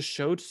 but it just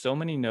showed so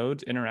many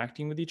nodes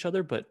interacting with each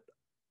other, but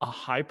a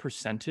high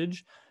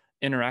percentage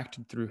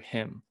interacted through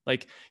him.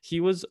 Like he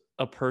was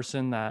a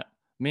person that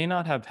may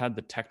not have had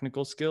the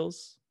technical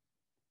skills.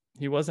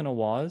 He wasn't a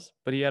Woz,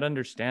 but he had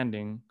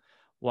understanding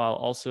while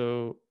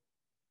also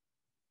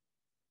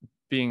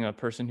being a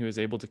person who is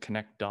able to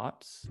connect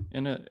dots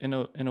in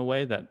a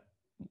way that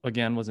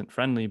again wasn't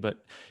friendly,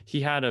 but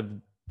he had a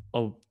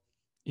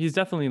he's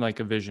definitely like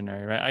a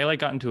visionary, right? I like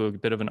got into a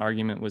bit of an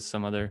argument with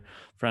some other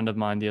friend of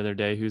mine the other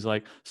day who's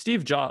like,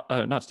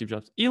 not Steve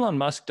Jobs, Elon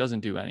Musk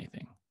doesn't do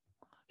anything.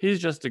 He's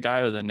just a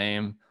guy with a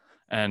name,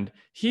 and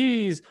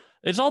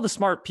it's all the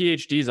smart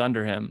PhDs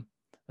under him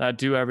that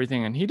do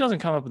everything, and he doesn't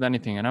come up with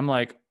anything. And I'm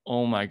like,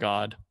 oh my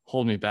God,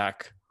 hold me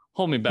back.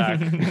 Hold me back.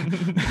 Hold me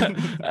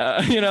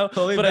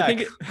but back. I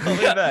think hold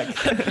me back.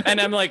 And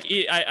I'm like,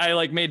 I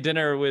like made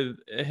dinner with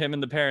him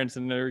and the parents,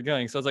 and they were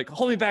going. So I was like,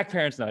 hold me back,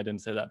 parents. No, I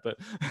didn't say that, but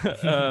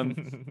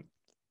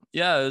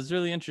yeah, it was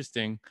really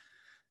interesting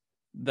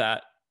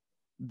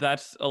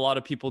that's a lot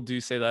of people do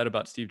say that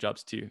about Steve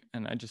Jobs too.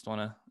 And I just want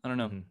to, I don't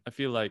know. Mhm. I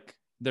feel like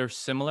they're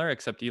similar,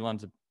 except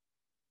Elon's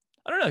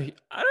I don't know.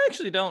 I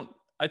actually don't.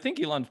 I think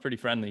Elon's pretty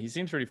friendly. He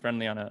seems pretty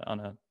friendly on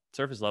a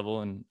surface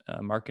level and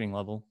marketing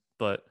level,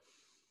 but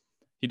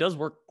he does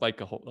work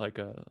like a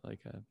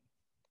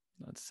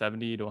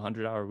 70 to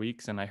 100-hour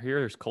weeks. And I hear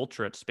there's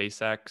culture at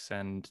SpaceX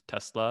and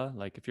Tesla.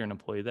 Like if you're an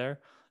employee there,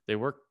 they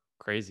work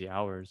crazy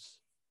hours.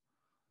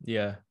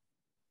 Yeah.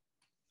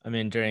 I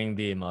mean, during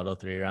the Model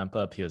 3 ramp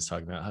up, he was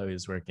talking about how he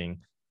was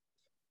working,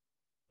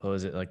 what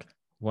was it, like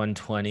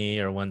 120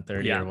 or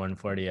 130 or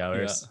 140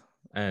 hours.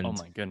 Yeah. And oh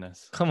my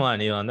goodness. Come on,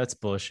 Elon, that's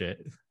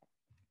bullshit.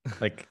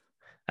 Like,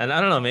 and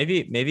I don't know,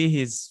 maybe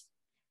he's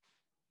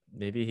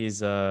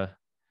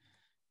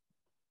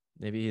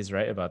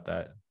right about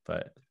that,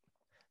 but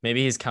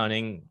maybe he's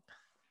counting,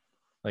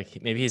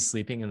 like maybe he's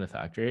sleeping in the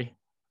factory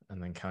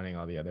and then counting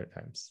all the other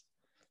times.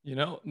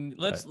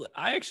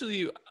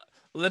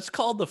 Let's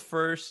call the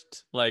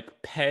first like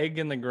peg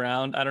in the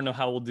ground. I don't know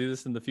how we'll do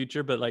this in the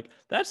future, but like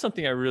that's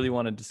something I really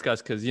want to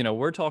discuss because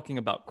we're talking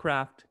about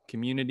craft,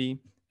 community,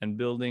 and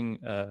building.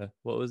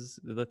 What was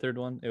the third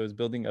one? It was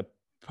building a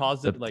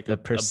positive, the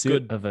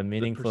pursuit of a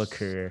meaningful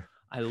career.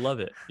 I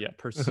love it. Yeah,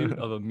 pursuit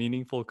of a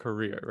meaningful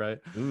career, right?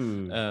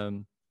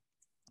 Ooh.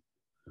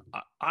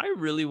 I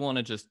really want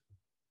to just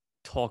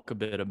talk a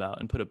bit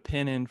about and put a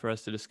pin in for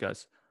us to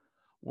discuss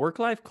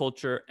work-life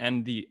culture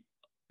and the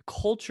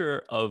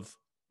culture of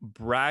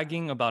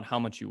bragging about how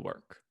much you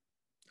work.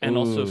 And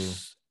also,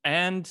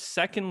 and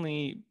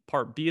secondly,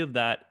 part B of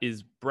that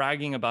is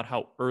bragging about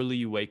how early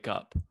you wake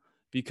up.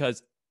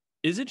 Because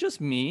is it just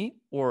me,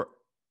 or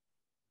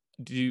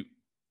do you,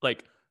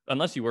 like,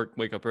 unless you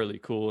wake up early,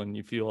 cool, and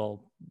you feel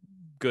all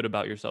good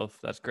about yourself,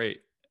 that's great.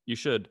 You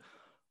should.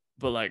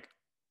 But like,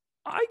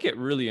 I get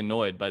really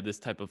annoyed by this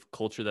type of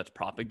culture that's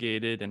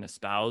propagated and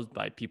espoused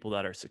by people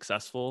that are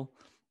successful.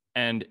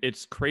 And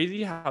it's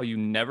crazy how you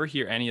never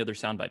hear any other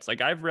sound bites.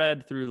 Like I've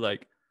read through,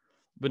 like,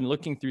 been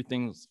looking through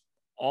things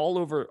all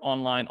over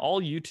online,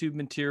 all YouTube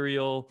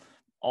material,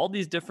 all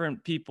these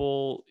different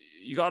people.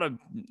 You got a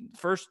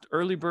first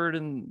early bird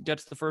and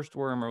gets the first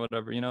worm or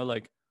whatever,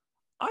 like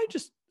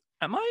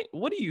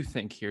what do you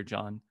think here,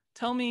 John?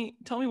 Tell me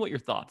what your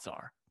thoughts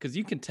are. Cause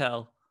you can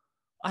tell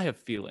I have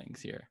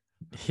feelings here.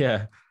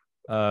 Yeah.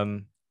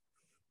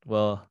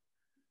 Well,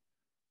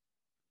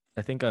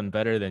 I think I'm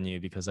better than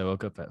you because I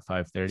woke up at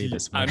 5:30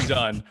 this morning.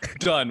 I'm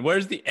done.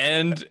 Where's the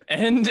end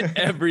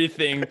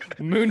everything?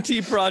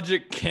 Moonty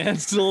project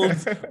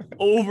canceled.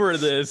 Over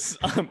this.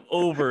 I'm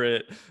over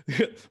it.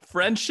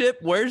 Friendship,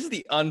 where's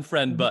the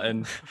unfriend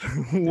button?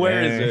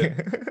 Where is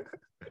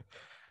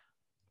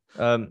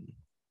it?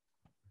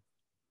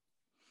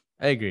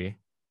 I agree,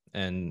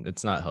 and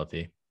it's not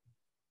healthy.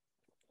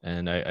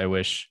 And I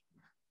wish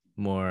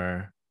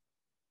more.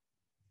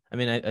 I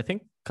mean, I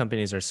think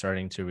companies are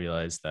starting to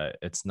realize that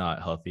it's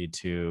not healthy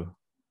to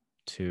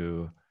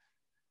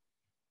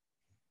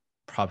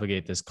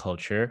propagate this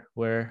culture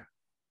where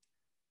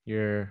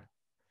you're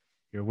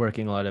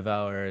working a lot of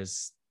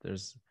hours.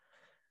 There's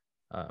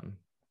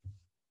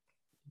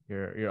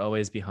you're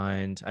always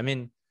behind. I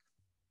mean,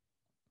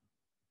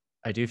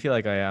 I do feel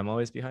like I am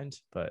always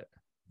behind, but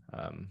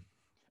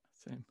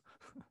same.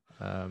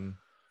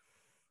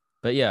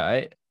 But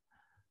yeah,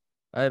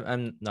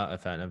 I'm not a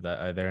fan of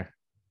that either.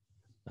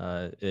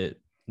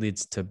 It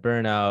leads to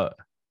burnout.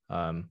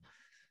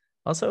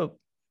 Also,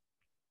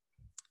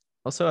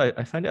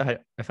 I find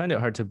it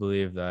hard to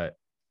believe that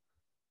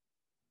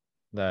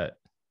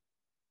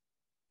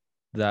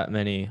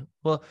many.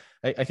 Well,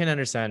 I can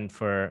understand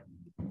for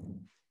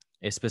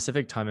a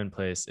specific time and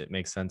place, it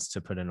makes sense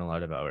to put in a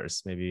lot of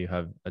hours. Maybe you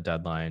have a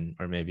deadline,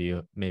 or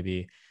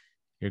maybe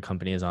your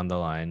company is on the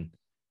line.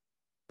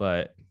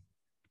 But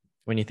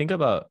when you think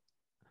about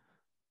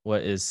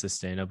what is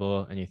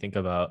sustainable, and you think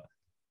about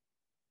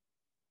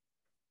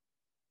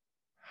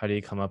how do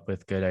you come up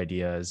with good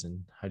ideas,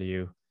 and how do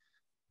you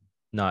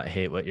not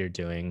hate what you're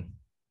doing,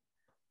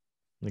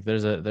 like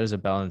there's a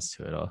balance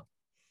to it all.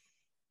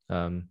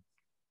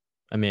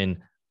 I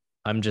mean,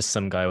 I'm just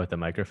some guy with a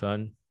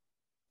microphone,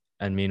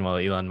 And meanwhile,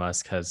 Elon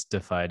Musk has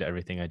defied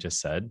everything I just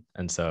said.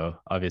 And so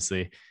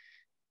obviously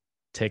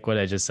take what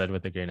I just said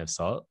with a grain of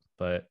salt.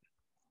 But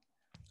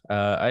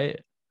uh, I,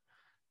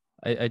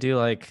 I do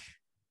like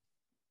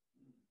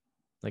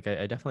I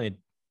definitely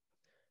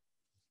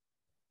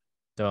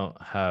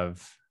don't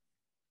have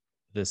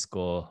this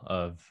goal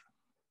of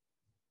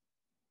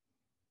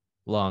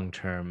long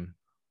term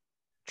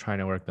trying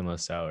to work the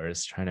most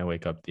hours, trying to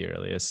wake up the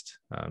earliest.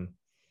 I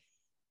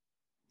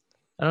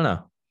don't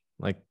know.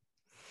 Like,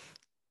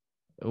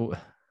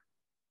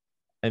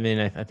 I mean,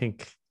 I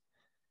think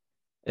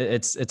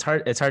it's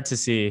hard. It's hard to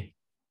see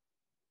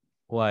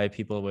why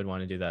people would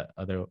want to do that.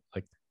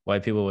 Like why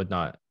people would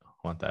not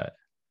want that,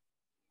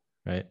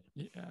 right?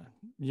 Yeah.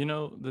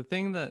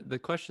 The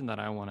question that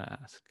I want to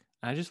ask,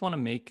 I just want to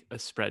make a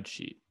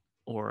spreadsheet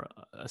or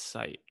a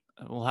site.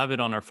 We'll have it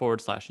on our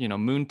 /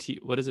 Moon Tea.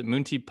 What is it?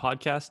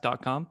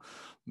 moonteapodcast.com.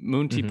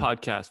 Moon Tea Mm-hmm.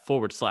 Podcast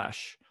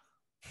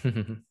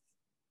 /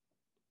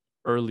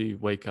 early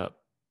wake up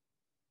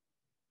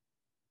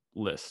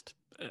list.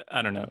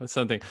 I don't know,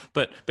 something.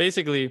 But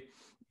basically,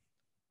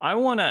 I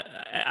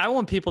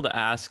want people to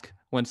ask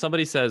when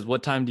somebody says,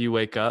 "What time do you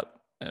wake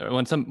up?"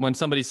 When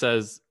somebody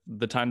says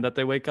the time that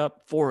they wake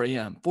up, 4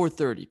 a.m.,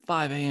 4:30,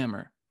 5 a.m.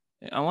 or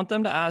I want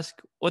them to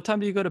ask, "What time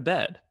do you go to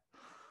bed?"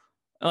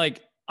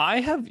 Like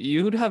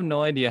you'd have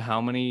no idea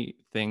how many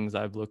things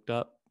I've looked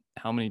up,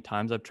 how many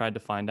times I've tried to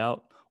find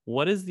out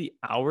what is the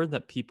hour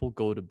that people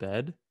go to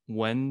bed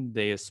when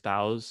they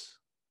espouse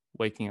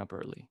waking up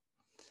early.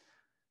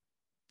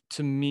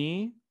 To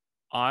me,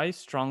 I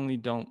strongly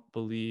don't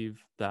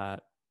believe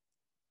that.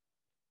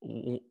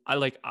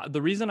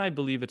 The reason I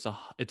believe it's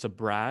a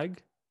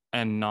brag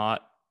and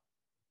not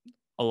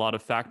a lot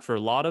of fact for a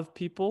lot of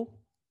people,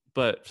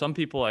 but some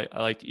people I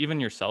like, even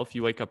yourself,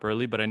 you wake up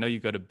early, but I know you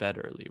go to bed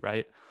early,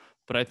 right?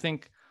 But I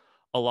think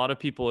a lot of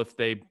people, if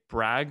they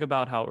brag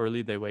about how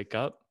early they wake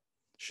up,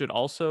 should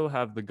also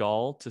have the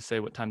gall to say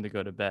what time they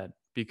go to bed.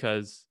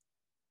 Because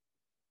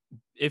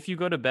if you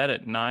go to bed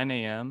at 9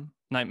 a.m.,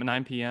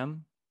 9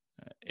 p.m.,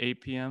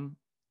 8 p.m.,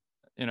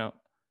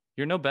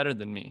 you're no better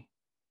than me.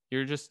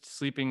 You're just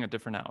sleeping at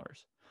different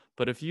hours.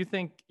 But if you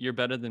think you're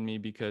better than me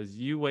because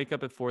you wake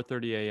up at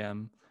 4:30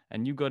 a.m.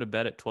 and you go to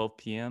bed at 12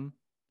 p.m.,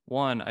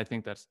 one, I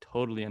think that's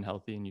totally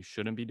unhealthy and you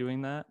shouldn't be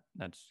doing that.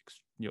 That's,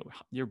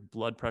 your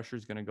blood pressure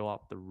is going to go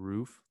off the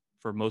roof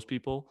for most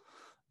people.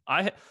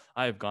 I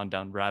have gone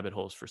down rabbit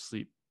holes for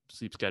sleep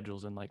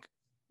schedules in like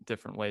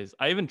different ways.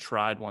 I even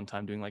tried one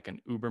time doing like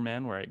an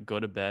Uberman where I go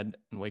to bed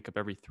and wake up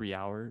every 3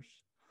 hours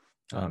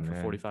for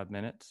 45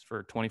 minutes for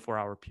a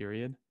 24-hour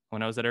period.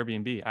 When I was at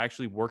Airbnb, I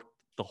actually worked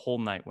the whole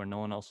night where no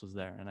one else was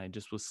there, and I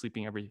just was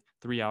sleeping every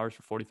 3 hours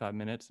for 45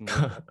 minutes. And it's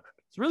a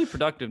really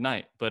productive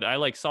night. But I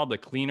like saw the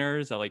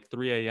cleaners at like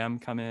 3 a.m.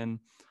 come in.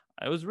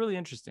 It was really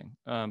interesting,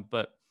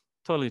 but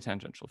totally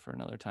tangential for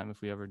another time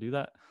if we ever do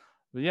that.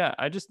 But yeah,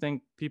 I just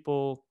think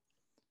people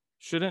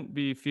shouldn't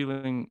be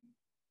feeling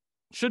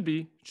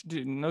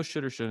no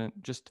should or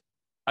shouldn't.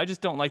 I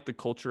just don't like the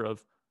culture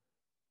of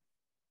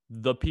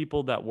the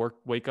people that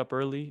wake up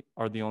early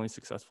are the only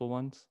successful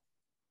ones.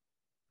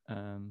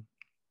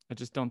 I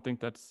just don't think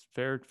that's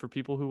fair for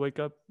people who wake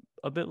up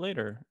a bit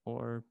later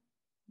or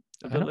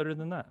a bit later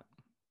than that.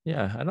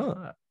 Yeah, I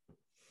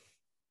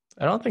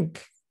don't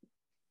think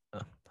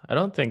I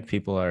don't think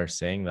people are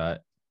saying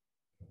that.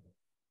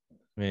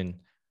 I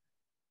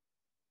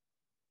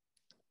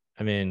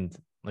mean,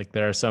 like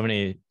there are so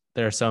many,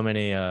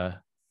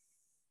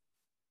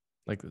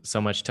 like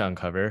so much to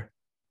uncover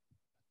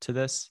to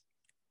this.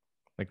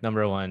 Like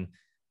number one,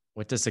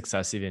 what does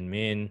success even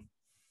mean?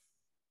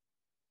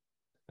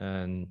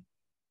 And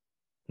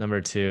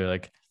number two,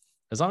 like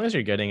as long as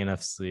you're getting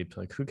enough sleep,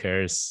 like who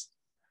cares?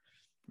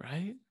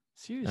 Right?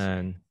 Seriously.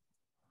 And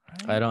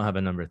right? I don't have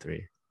a number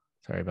three.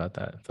 Sorry about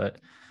that.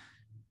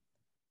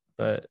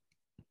 But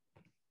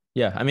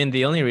yeah, I mean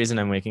the only reason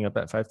I'm waking up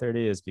at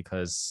 5:30 is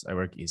because I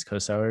work East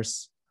Coast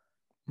hours.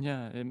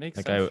 Yeah, it makes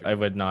like sense. I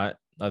would not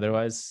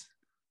otherwise.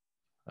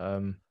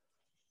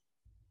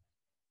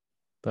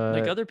 But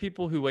like other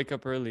people who wake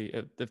up early,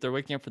 if they're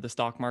waking up for the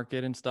stock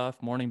market and stuff,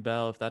 morning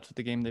bell, if that's what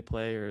the game they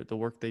play or the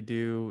work they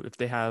do, if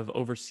they have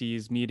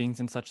overseas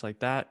meetings and such like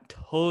that,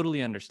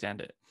 totally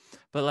understand it.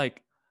 But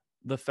like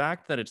the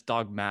fact that it's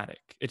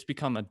dogmatic, it's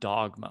become a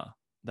dogma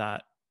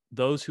that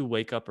those who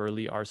wake up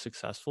early are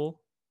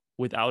successful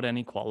without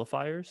any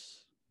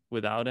qualifiers,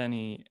 without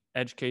any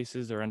edge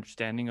cases or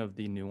understanding of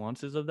the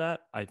nuances of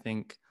that, I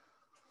think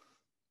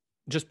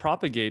just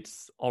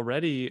propagates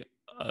already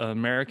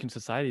American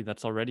society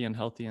that's already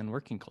unhealthy and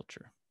working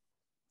culture.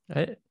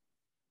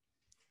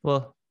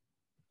 Well,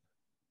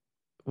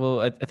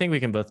 I think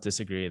we can both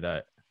disagree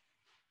that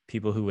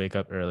people who wake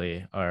up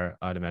early are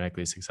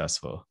automatically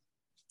successful.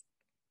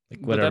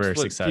 Like whatever that's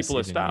what success people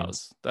even espouse.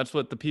 means. That's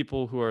what the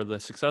people who are the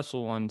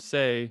successful ones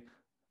say.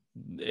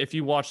 If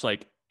you watch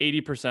like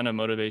 80% of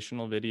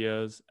motivational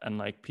videos and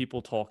like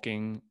people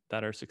talking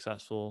that are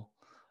successful,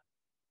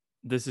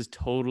 this is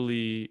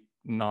totally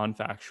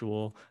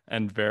non-factual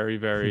and very,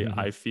 very,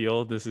 I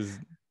feel this is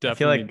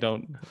definitely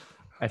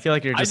I feel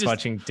like you're I just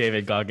watching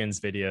David Goggins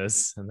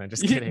videos, and I'm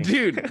just Yeah, kidding.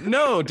 dude,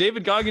 no,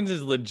 David Goggins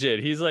is legit.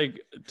 He's like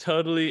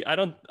totally, I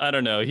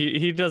don't know.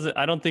 He doesn't,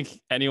 I don't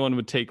think anyone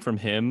would take from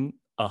him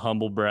a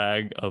humble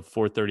brag of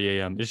 4:30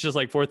 a.m. It's just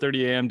like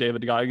 4:30 a.m.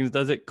 David Goggins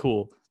does it.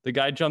 Cool. The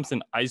guy jumps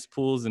in ice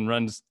pools and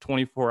runs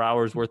 24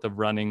 hours worth of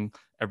running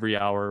every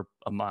hour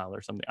a mile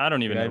or something. I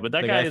don't even know, but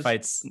that guy is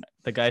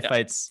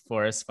fights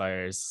forest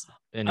fires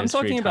in I'm his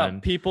free talking about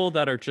time. people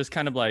that are just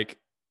kind of like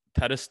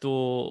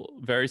pedestal,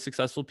 very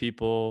successful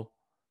people.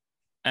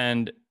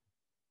 And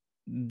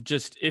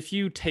just if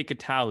you take a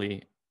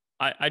tally,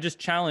 I just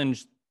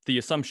challenge the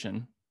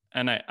assumption.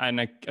 And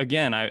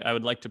I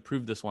would like to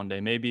prove this one day.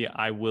 Maybe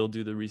I will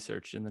do the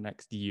research in the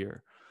next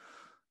year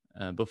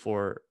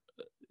before,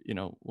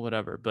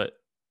 whatever. But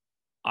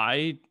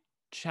I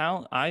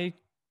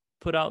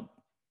put out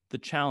the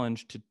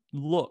challenge to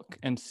look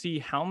and see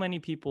how many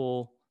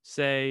people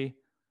say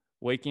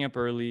waking up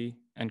early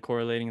and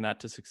correlating that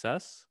to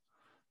success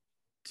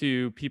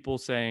to people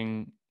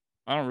saying,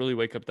 I don't really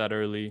wake up that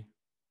early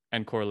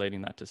and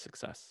correlating that to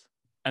success.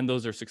 And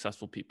those are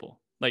successful people.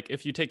 Like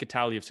if you take a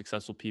tally of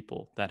successful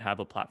people that have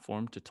a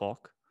platform to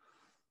talk,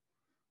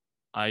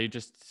 I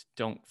just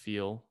don't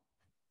feel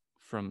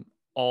from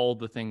all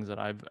the things that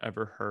I've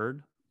ever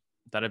heard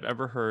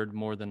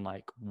more than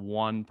like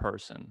one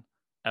person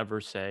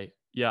ever say,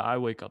 yeah, I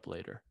wake up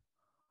later,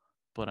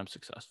 but I'm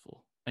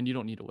successful. And you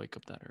don't need to wake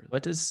up that early.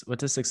 What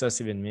does success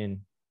even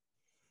mean?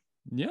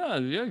 Yeah,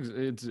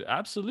 it's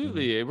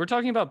absolutely. We're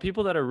talking about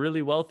people that are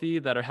really wealthy,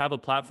 that have a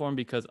platform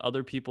because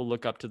other people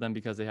look up to them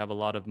because they have a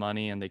lot of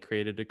money and they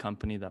created a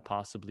company that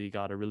possibly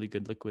got a really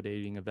good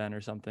liquidating event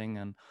or something.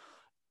 And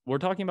we're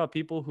talking about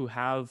people who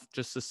have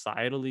just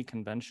societally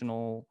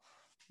conventional,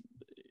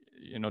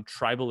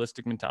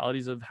 tribalistic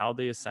mentalities of how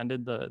they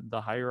ascended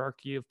the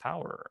hierarchy of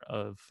power,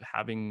 of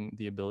having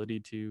the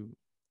ability to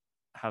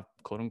have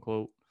quote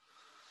unquote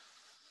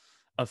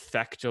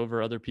effect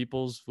over other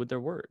people's with their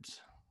words.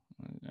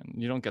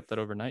 And you don't get that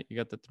overnight. You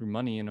get that through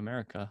money in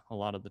America a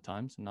lot of the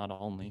times, not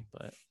only,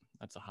 but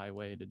that's a high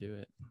way to do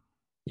it.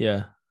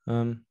 Yeah.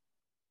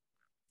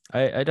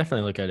 I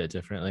definitely look at it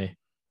differently.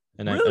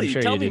 And really? I'm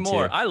sure Tell you me do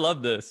more. too. I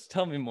love this.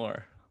 Tell me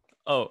more.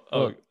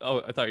 Oh,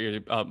 I thought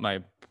you were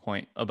my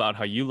point about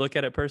how you look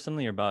at it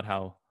personally, or about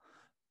how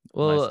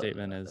my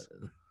statement is.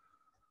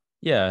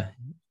 Yeah.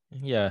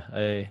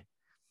 Yeah.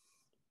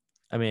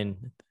 I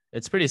mean,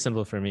 it's pretty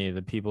simple for me.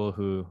 The people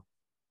who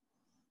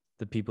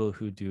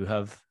do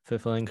have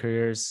fulfilling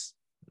careers,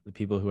 the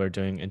people who are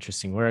doing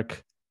interesting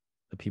work,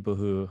 the people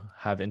who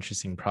have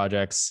interesting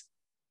projects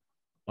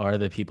are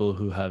the people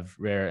who have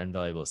rare and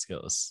valuable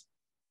skills.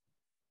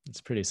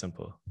 It's pretty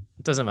simple.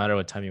 It doesn't matter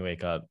what time you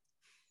wake up.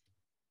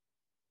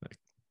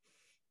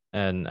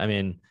 And I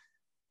mean,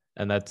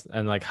 and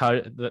like how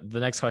the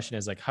next question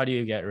is like, how do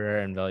you get rare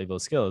and valuable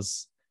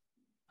skills?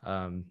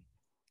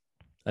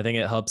 I think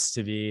it helps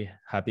to be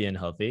happy and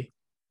healthy.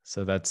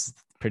 So that's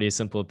pretty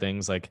simple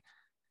things like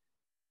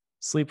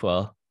sleep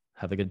well,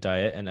 have a good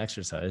diet, and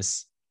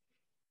exercise.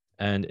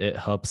 And it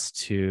helps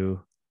to,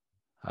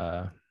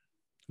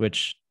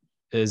 which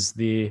is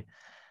a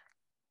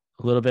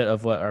little bit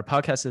of what our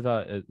podcast is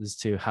about, is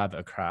to have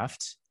a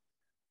craft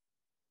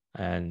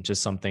and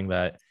just something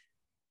that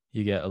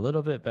you get a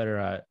little bit better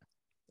at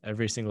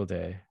every single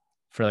day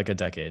for like a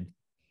decade.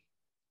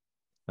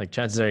 Like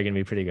chances are you're going to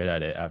be pretty good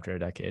at it after a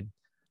decade.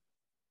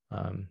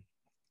 And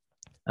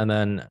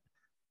then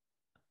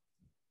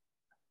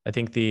I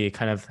think the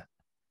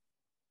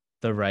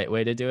right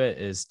way to do it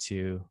is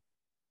to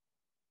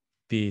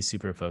be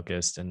super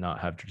focused and not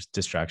have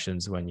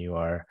distractions when you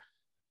are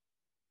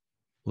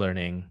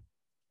learning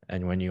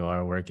and when you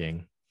are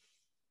working.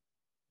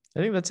 I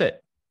think that's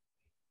it.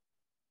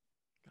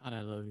 God,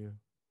 I love you.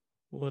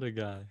 What a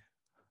guy.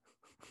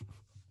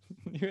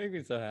 You make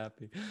me so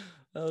happy.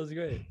 That was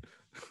great.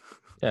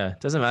 Yeah,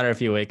 it doesn't matter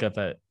if you wake up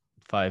at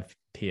 5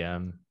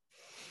 p.m.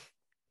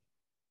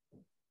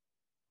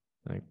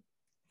 Like,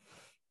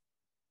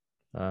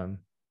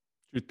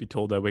 truth be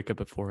told, I wake up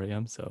at 4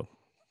 a.m. So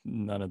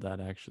none of that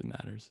actually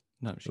matters.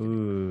 No, I'm just kidding.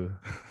 Ooh.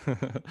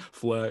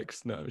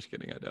 Flex. No, I'm just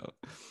kidding. I don't.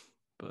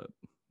 But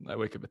I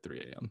wake up at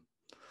 3 a.m.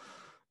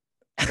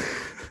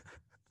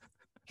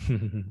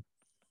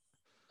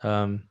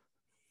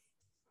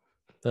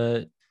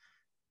 But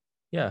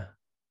yeah, I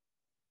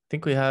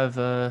think we have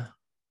I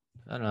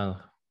don't know,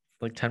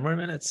 like 10 more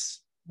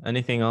minutes.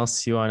 Anything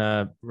else you want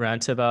to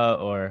rant about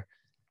or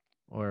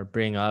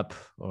bring up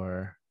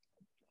or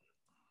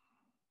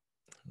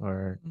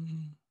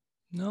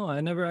No, I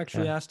never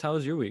actually asked how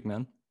was your week,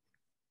 man.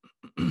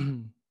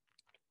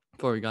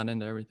 Before we got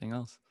into everything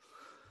else.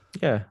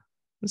 Yeah,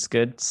 it's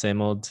good.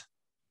 Same old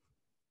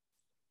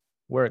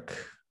work.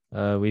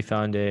 We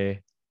found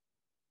a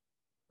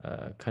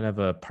kind of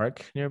a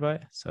park nearby,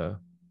 so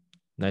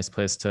nice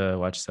place to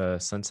watch the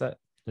sunset.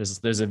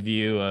 There's a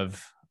view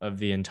of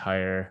the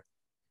entire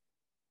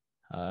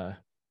like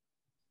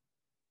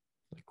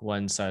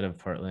one side of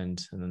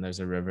Portland, and then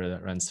there's a river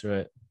that runs through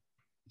it.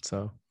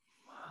 So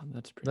wow,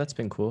 that's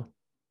been cool.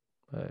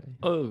 But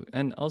oh,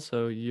 and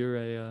also you're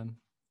a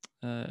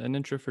an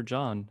intro for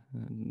John,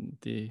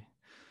 the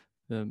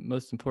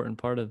most important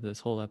part of this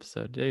whole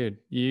episode. Dude,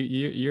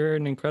 you're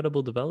an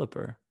incredible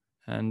developer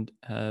and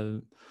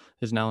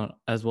is now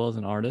as well as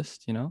an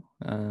artist, you know,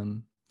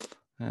 and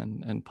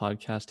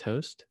podcast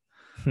host.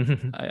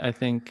 I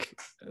think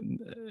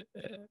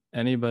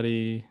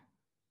anybody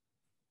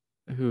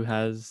who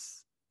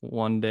has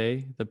one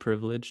day the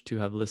privilege to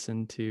have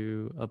listened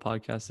to a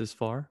podcast this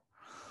far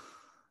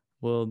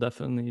will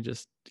definitely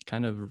just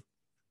kind of,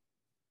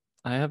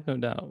 I have no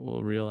doubt,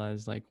 will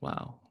realize like,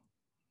 wow,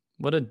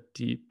 what a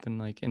deep and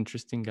like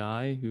interesting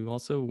guy who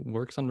also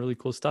works on really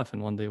cool stuff.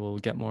 And one day we'll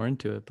get more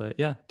into it. But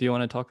yeah, do you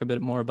want to talk a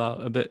bit more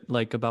about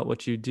about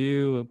what you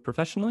do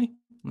professionally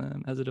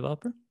as a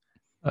developer?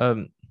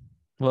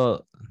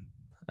 Well,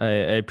 I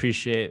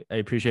appreciate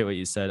what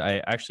you said.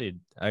 I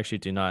actually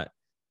do not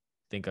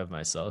think of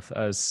myself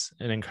as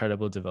an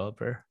incredible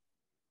developer.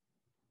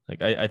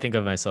 Like I think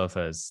of myself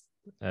as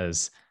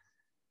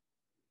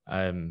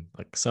I'm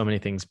like, so many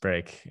things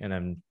break and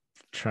I'm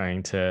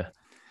trying to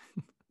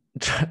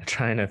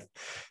trying to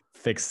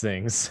fix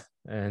things,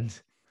 and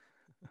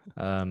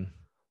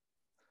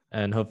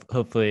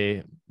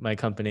hopefully my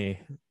company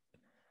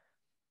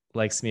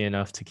likes me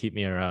enough to keep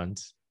me around.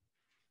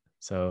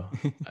 So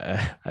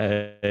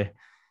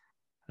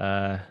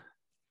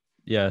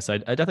yeah, so I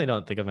definitely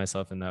don't think of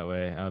myself in that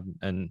way.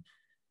 And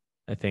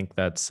I think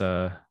that's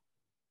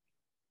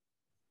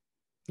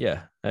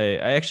yeah, I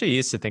actually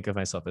used to think of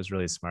myself as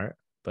really smart,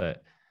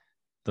 but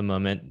the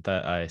moment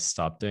that I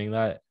stopped doing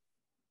that,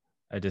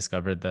 I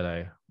discovered that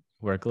I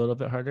work a little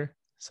bit harder.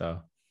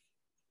 So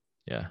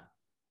yeah,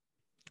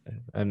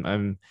 I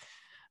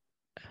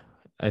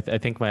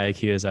think my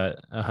IQ is at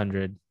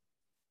 100.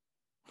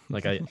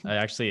 Like I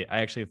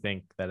actually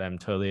think that I'm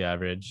totally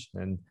average,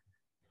 and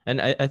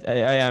I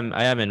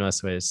am in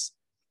most ways.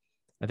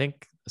 I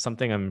think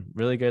something I'm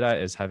really good at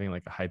is having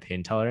like a high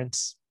pain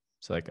tolerance.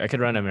 So like I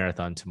could run a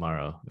marathon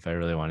tomorrow if I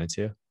really wanted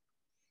to.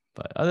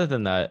 But other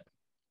than that,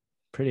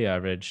 pretty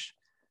average.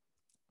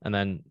 And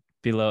then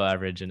below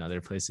average in other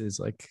places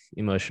like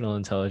emotional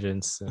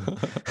intelligence.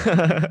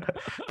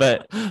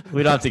 But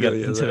we don't have to get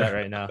into that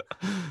right now.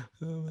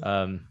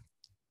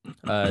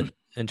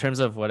 In terms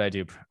of what I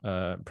do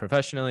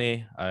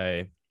professionally,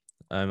 I'm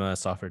a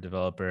software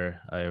developer.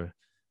 I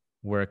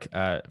work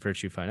at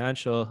Virtue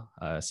Financial.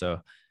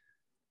 So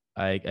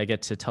I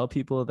get to tell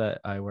people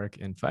that I work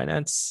in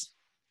finance,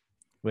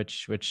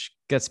 which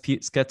gets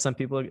some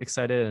people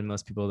excited, and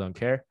most people don't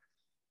care.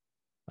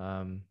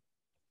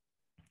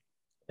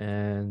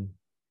 And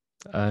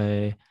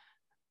I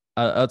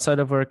outside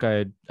of work,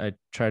 I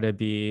try to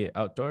be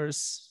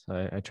outdoors.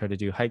 I try to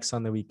do hikes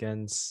on the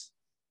weekends.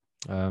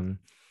 I'm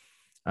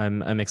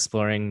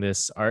exploring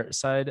this art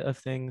side of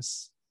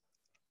things.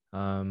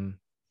 I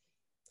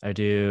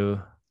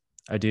do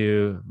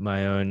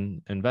my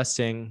own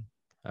investing.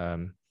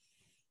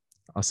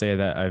 I'll say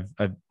that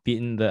I've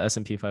beaten the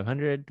S&P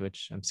 500,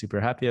 which I'm super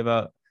happy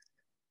about.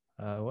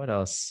 What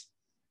else?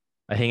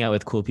 I hang out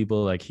with cool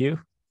people like you.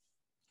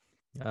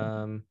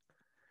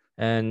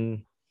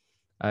 And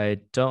I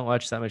don't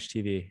watch that much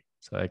TV.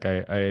 So like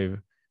I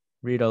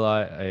read a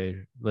lot. I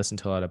listen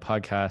to a lot of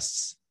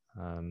podcasts.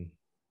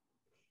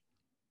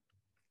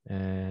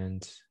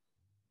 And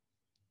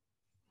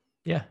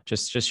yeah,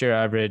 just your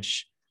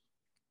average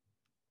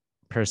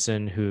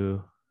person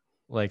who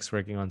likes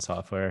working on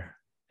software,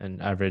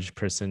 an average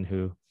person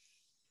who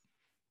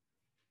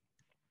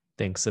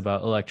thinks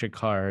about electric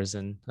cars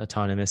and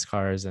autonomous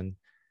cars and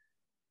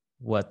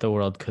what the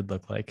world could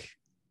look like.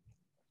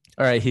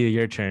 All right, Hugh,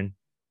 your turn.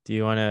 Do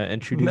you want to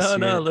introduce yourself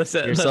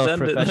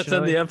professionally? Let's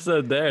end the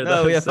episode there.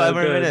 No, we have 5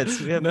 more minutes.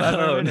 We have 5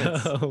 more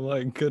minutes. No,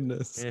 my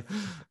goodness.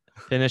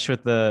 Finish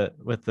with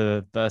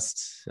the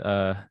best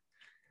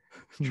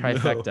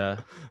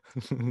trifecta.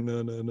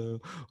 No.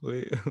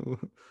 Wait.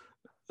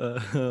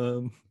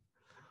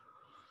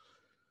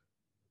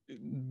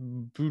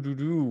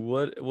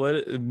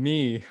 What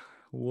me?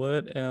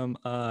 What am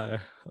I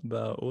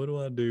about? What do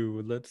I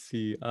do? Let's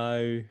see.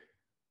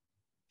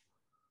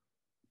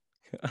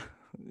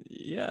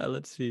 Yeah,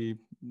 let's see.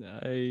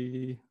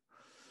 I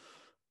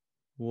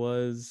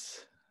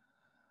was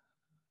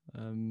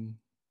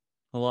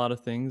a lot of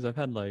things. I've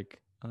had like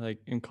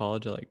in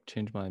college I like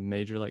changed my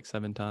major like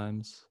 7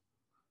 times.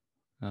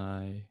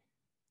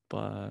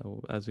 But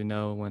as we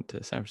know, went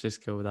to San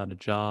Francisco without a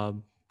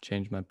job,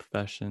 changed my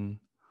profession,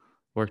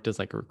 worked as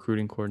like a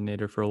recruiting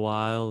coordinator for a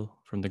while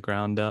from the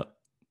ground up,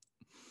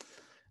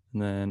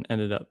 and then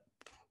ended up,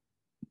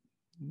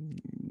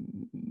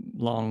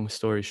 long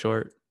story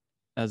short,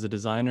 as a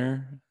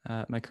designer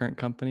at my current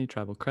company,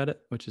 Tribal Credit,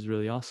 which is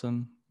really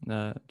awesome.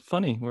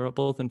 Funny, we're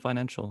both in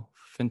financial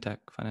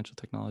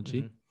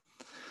technology.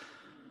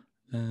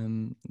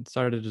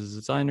 Started as a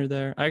designer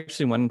there. I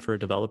actually went in for a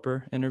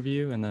developer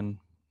interview, and then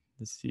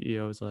the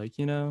CEO was like,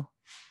 you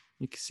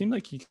seem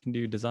like you can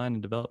do design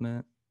and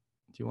development.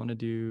 Do you want to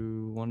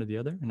do one or the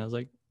other? And I was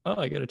like, oh,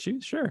 I got to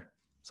choose? Sure.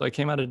 So I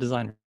came out a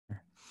designer.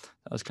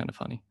 That was kind of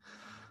funny.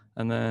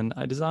 And then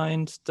I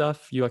designed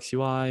stuff, UX,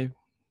 UI,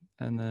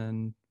 and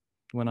then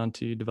went on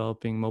to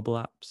developing mobile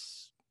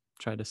apps.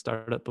 Tried to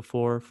start up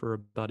before for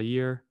about a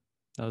year.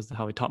 That was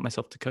how I taught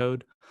myself to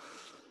code.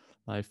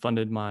 I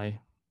funded my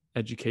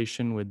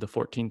education with the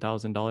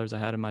 $14,000 I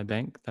had in my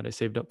bank that I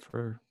saved up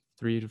for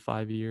 3 to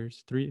 5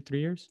 years. 3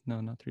 years? No,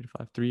 not 3 to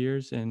 5. 3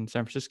 years in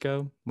San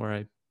Francisco, where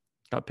I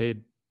got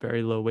paid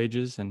very low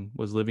wages and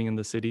was living in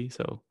the city.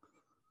 So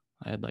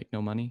I had like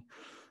no money.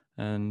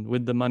 And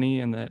with the money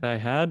and that I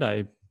had,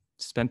 I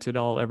spent it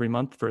all every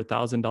month for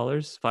 $1,000,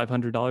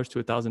 $500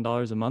 to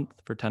 $1,000 a month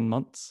for 10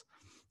 months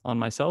on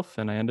myself.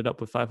 And I ended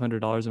up with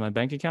 $500 in my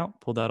bank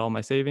account, pulled out all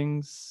my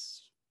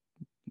savings,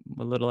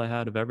 what little I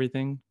had of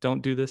everything.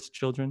 Don't do this,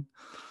 children.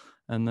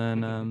 And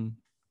then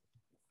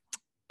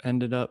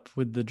ended up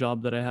with the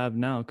job that I have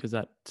now because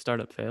that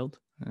startup failed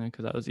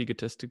because I was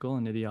egotistical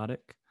and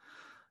idiotic.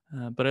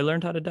 But I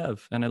learned how to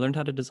dev and I learned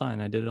how to design.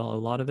 I did a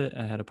lot of it.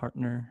 I had a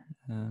partner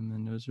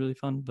and it was really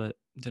fun, but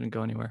it didn't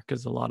go anywhere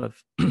because a lot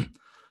of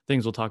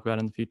things we'll talk about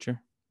in the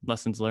future.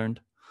 Lessons learned.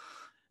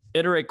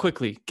 Iterate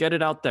quickly. Get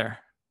it out there.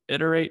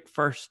 Iterate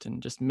first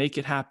and just make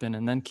it happen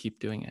and then keep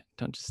doing it.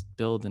 Don't just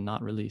build and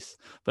not release.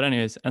 But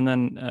anyways, and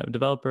then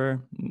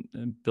developer,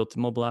 built a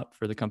mobile app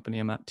for the company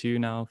I'm at too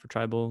now for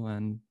Tribal.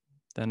 And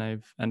then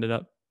I've ended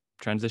up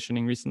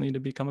transitioning recently to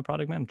become a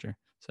product manager.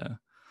 So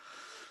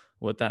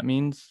what that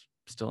means,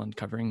 still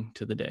uncovering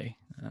to the day.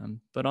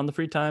 But on the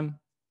free time,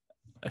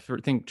 I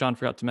think John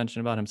forgot to mention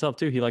about himself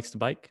too. He likes to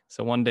bike.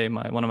 So one day,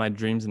 one of my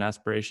dreams and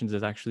aspirations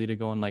is actually to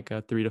go on like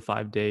a 3 to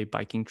 5 day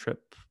biking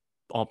trip,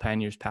 all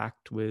panniers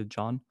packed with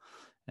John,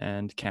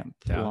 and camp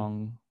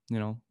along,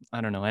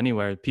 I don't know,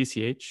 anywhere.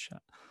 PCH.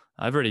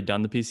 I've already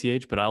done the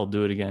PCH, but I'll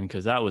do it again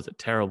because that was a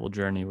terrible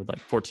journey with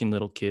like 14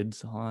 little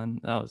kids on.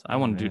 I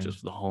want to do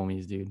just the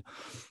homies, dude.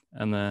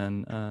 And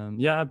then,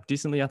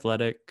 decently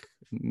athletic,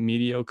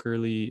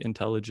 mediocrely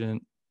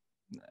intelligent,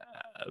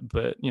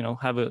 but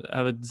have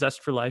a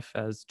zest for life,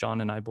 as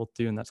John and I both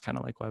do, and that's kind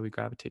of like why we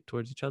gravitate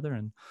towards each other.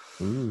 And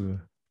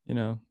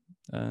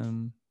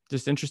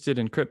just interested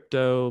in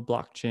crypto,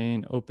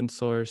 blockchain, open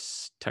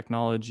source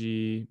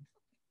technology,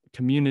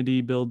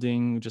 community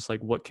building, just like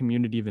what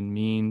community even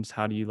means.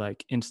 How do you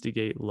like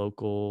instigate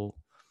local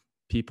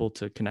people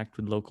to connect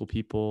with local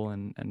people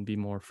and be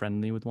more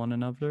friendly with one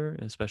another,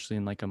 especially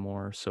in like a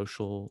more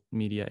social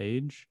media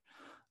age.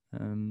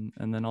 And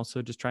then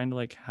also just trying to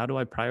like, how do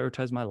I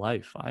prioritize my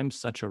life? I'm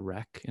such a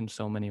wreck in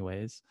so many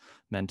ways,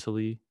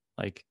 mentally,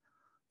 like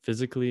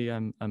physically.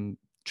 I'm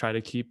try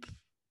to keep,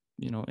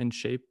 in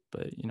shape,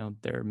 but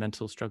there are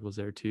mental struggles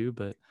there too.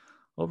 But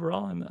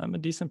overall, I'm a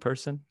decent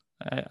person.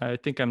 I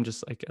think I'm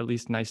just like at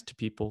least nice to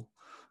people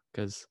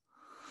because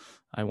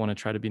I want to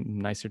try to be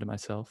nicer to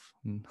myself.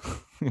 And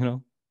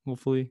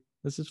hopefully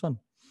this is fun.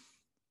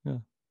 Yeah.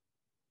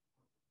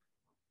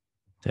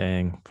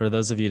 Dang. For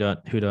those of you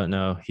who don't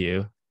know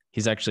Hugh,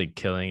 he's actually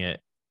killing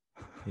it.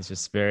 He's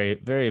just very,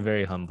 very,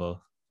 very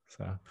humble.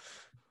 So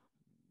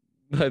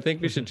I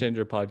think we should change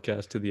our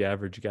podcast to The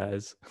Average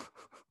Guys.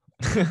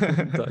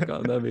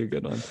 That'd be a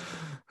good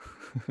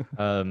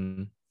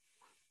one.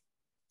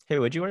 Hey,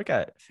 would you work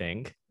at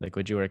Fing? Like,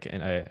 would you work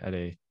at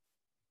a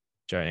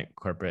giant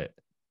corporate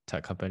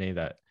tech company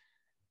that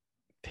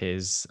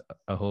pays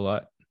a whole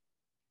lot?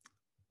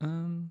 I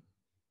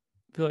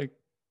feel like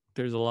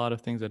there's a lot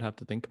of things I'd have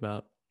to think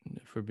about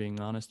if we're being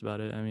honest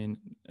about it. I mean,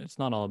 it's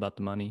not all about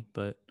the money,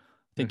 but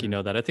I think you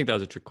know that. I think that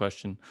was a trick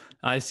question.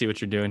 I see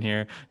what you're doing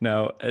here.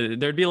 No,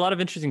 there'd be a lot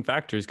of interesting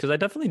factors because I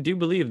definitely do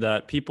believe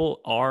that people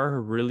are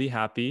really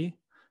happy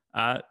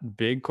at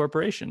big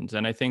corporations.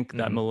 And I think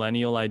that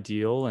millennial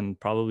ideal and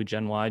probably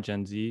Gen Y,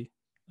 Gen Z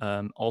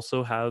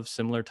also have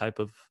similar type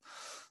of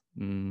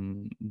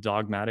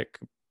dogmatic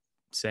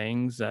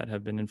sayings that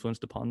have been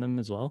influenced upon them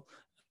as well.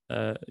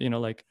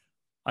 Like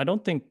I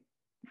don't think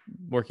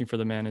working for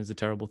the man is a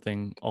terrible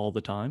thing all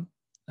the time.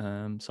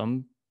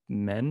 Some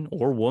men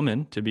or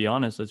women, to be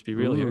honest, let's be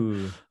real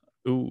here.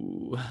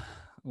 Ooh,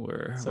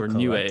 we're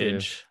new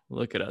age.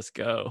 Look at us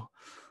go.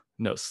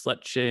 No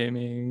slut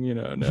shaming,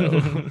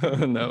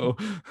 no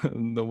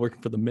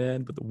working for the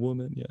man, but the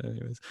woman. Yeah.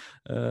 Anyways,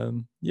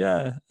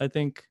 I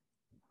think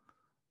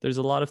there's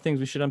a lot of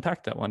things we should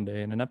unpack that one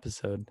day in an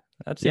episode.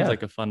 That seems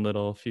like a fun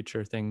little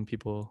future thing.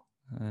 People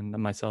and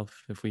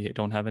myself, if we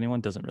don't have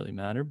anyone, doesn't really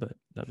matter, but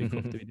that'd be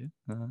cool if we do.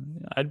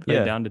 I'd be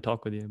down to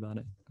talk with you about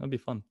it. That'd be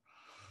fun.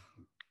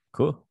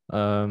 Cool.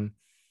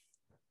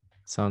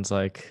 Sounds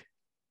like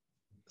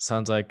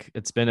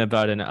it's been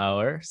about an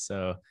hour,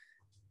 so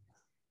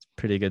it's a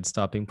pretty good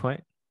stopping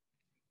point.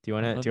 Do you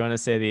want to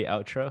say the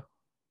outro?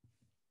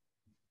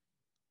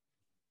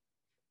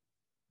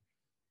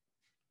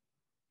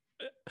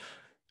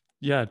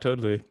 Yeah,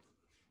 totally.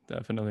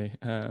 Definitely.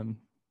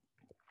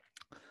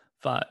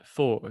 5,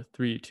 4,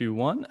 3, 2,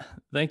 1.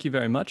 Thank you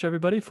very much,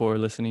 everybody, for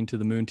listening to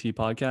the Moon Tea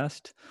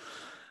podcast.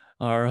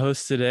 Our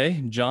host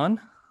today,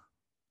 John,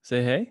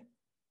 say hey.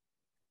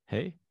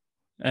 Hey.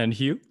 And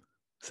Hugh,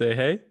 say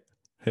hey.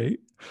 Hey.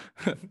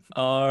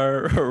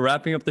 Are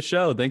wrapping up the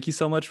show. Thank you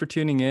so much for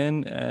tuning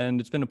in.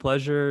 And it's been a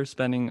pleasure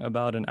spending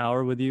about an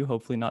hour with you.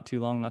 Hopefully not too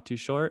long, not too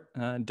short,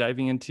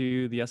 diving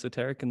into the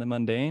esoteric and the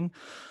mundane.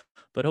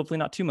 but hopefully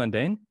not too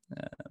mundane.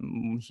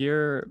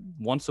 Here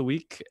once a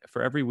week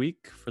for every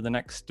week for the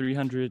next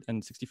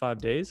 365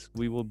 days,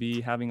 we will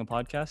be having a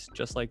podcast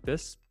just like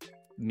this,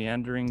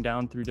 meandering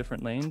down through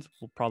different lanes.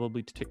 We'll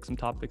probably tick some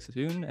topics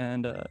soon.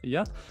 And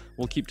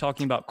we'll keep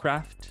talking about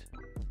craft,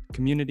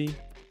 community,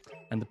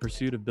 and the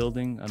pursuit of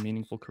building a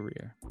meaningful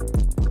career.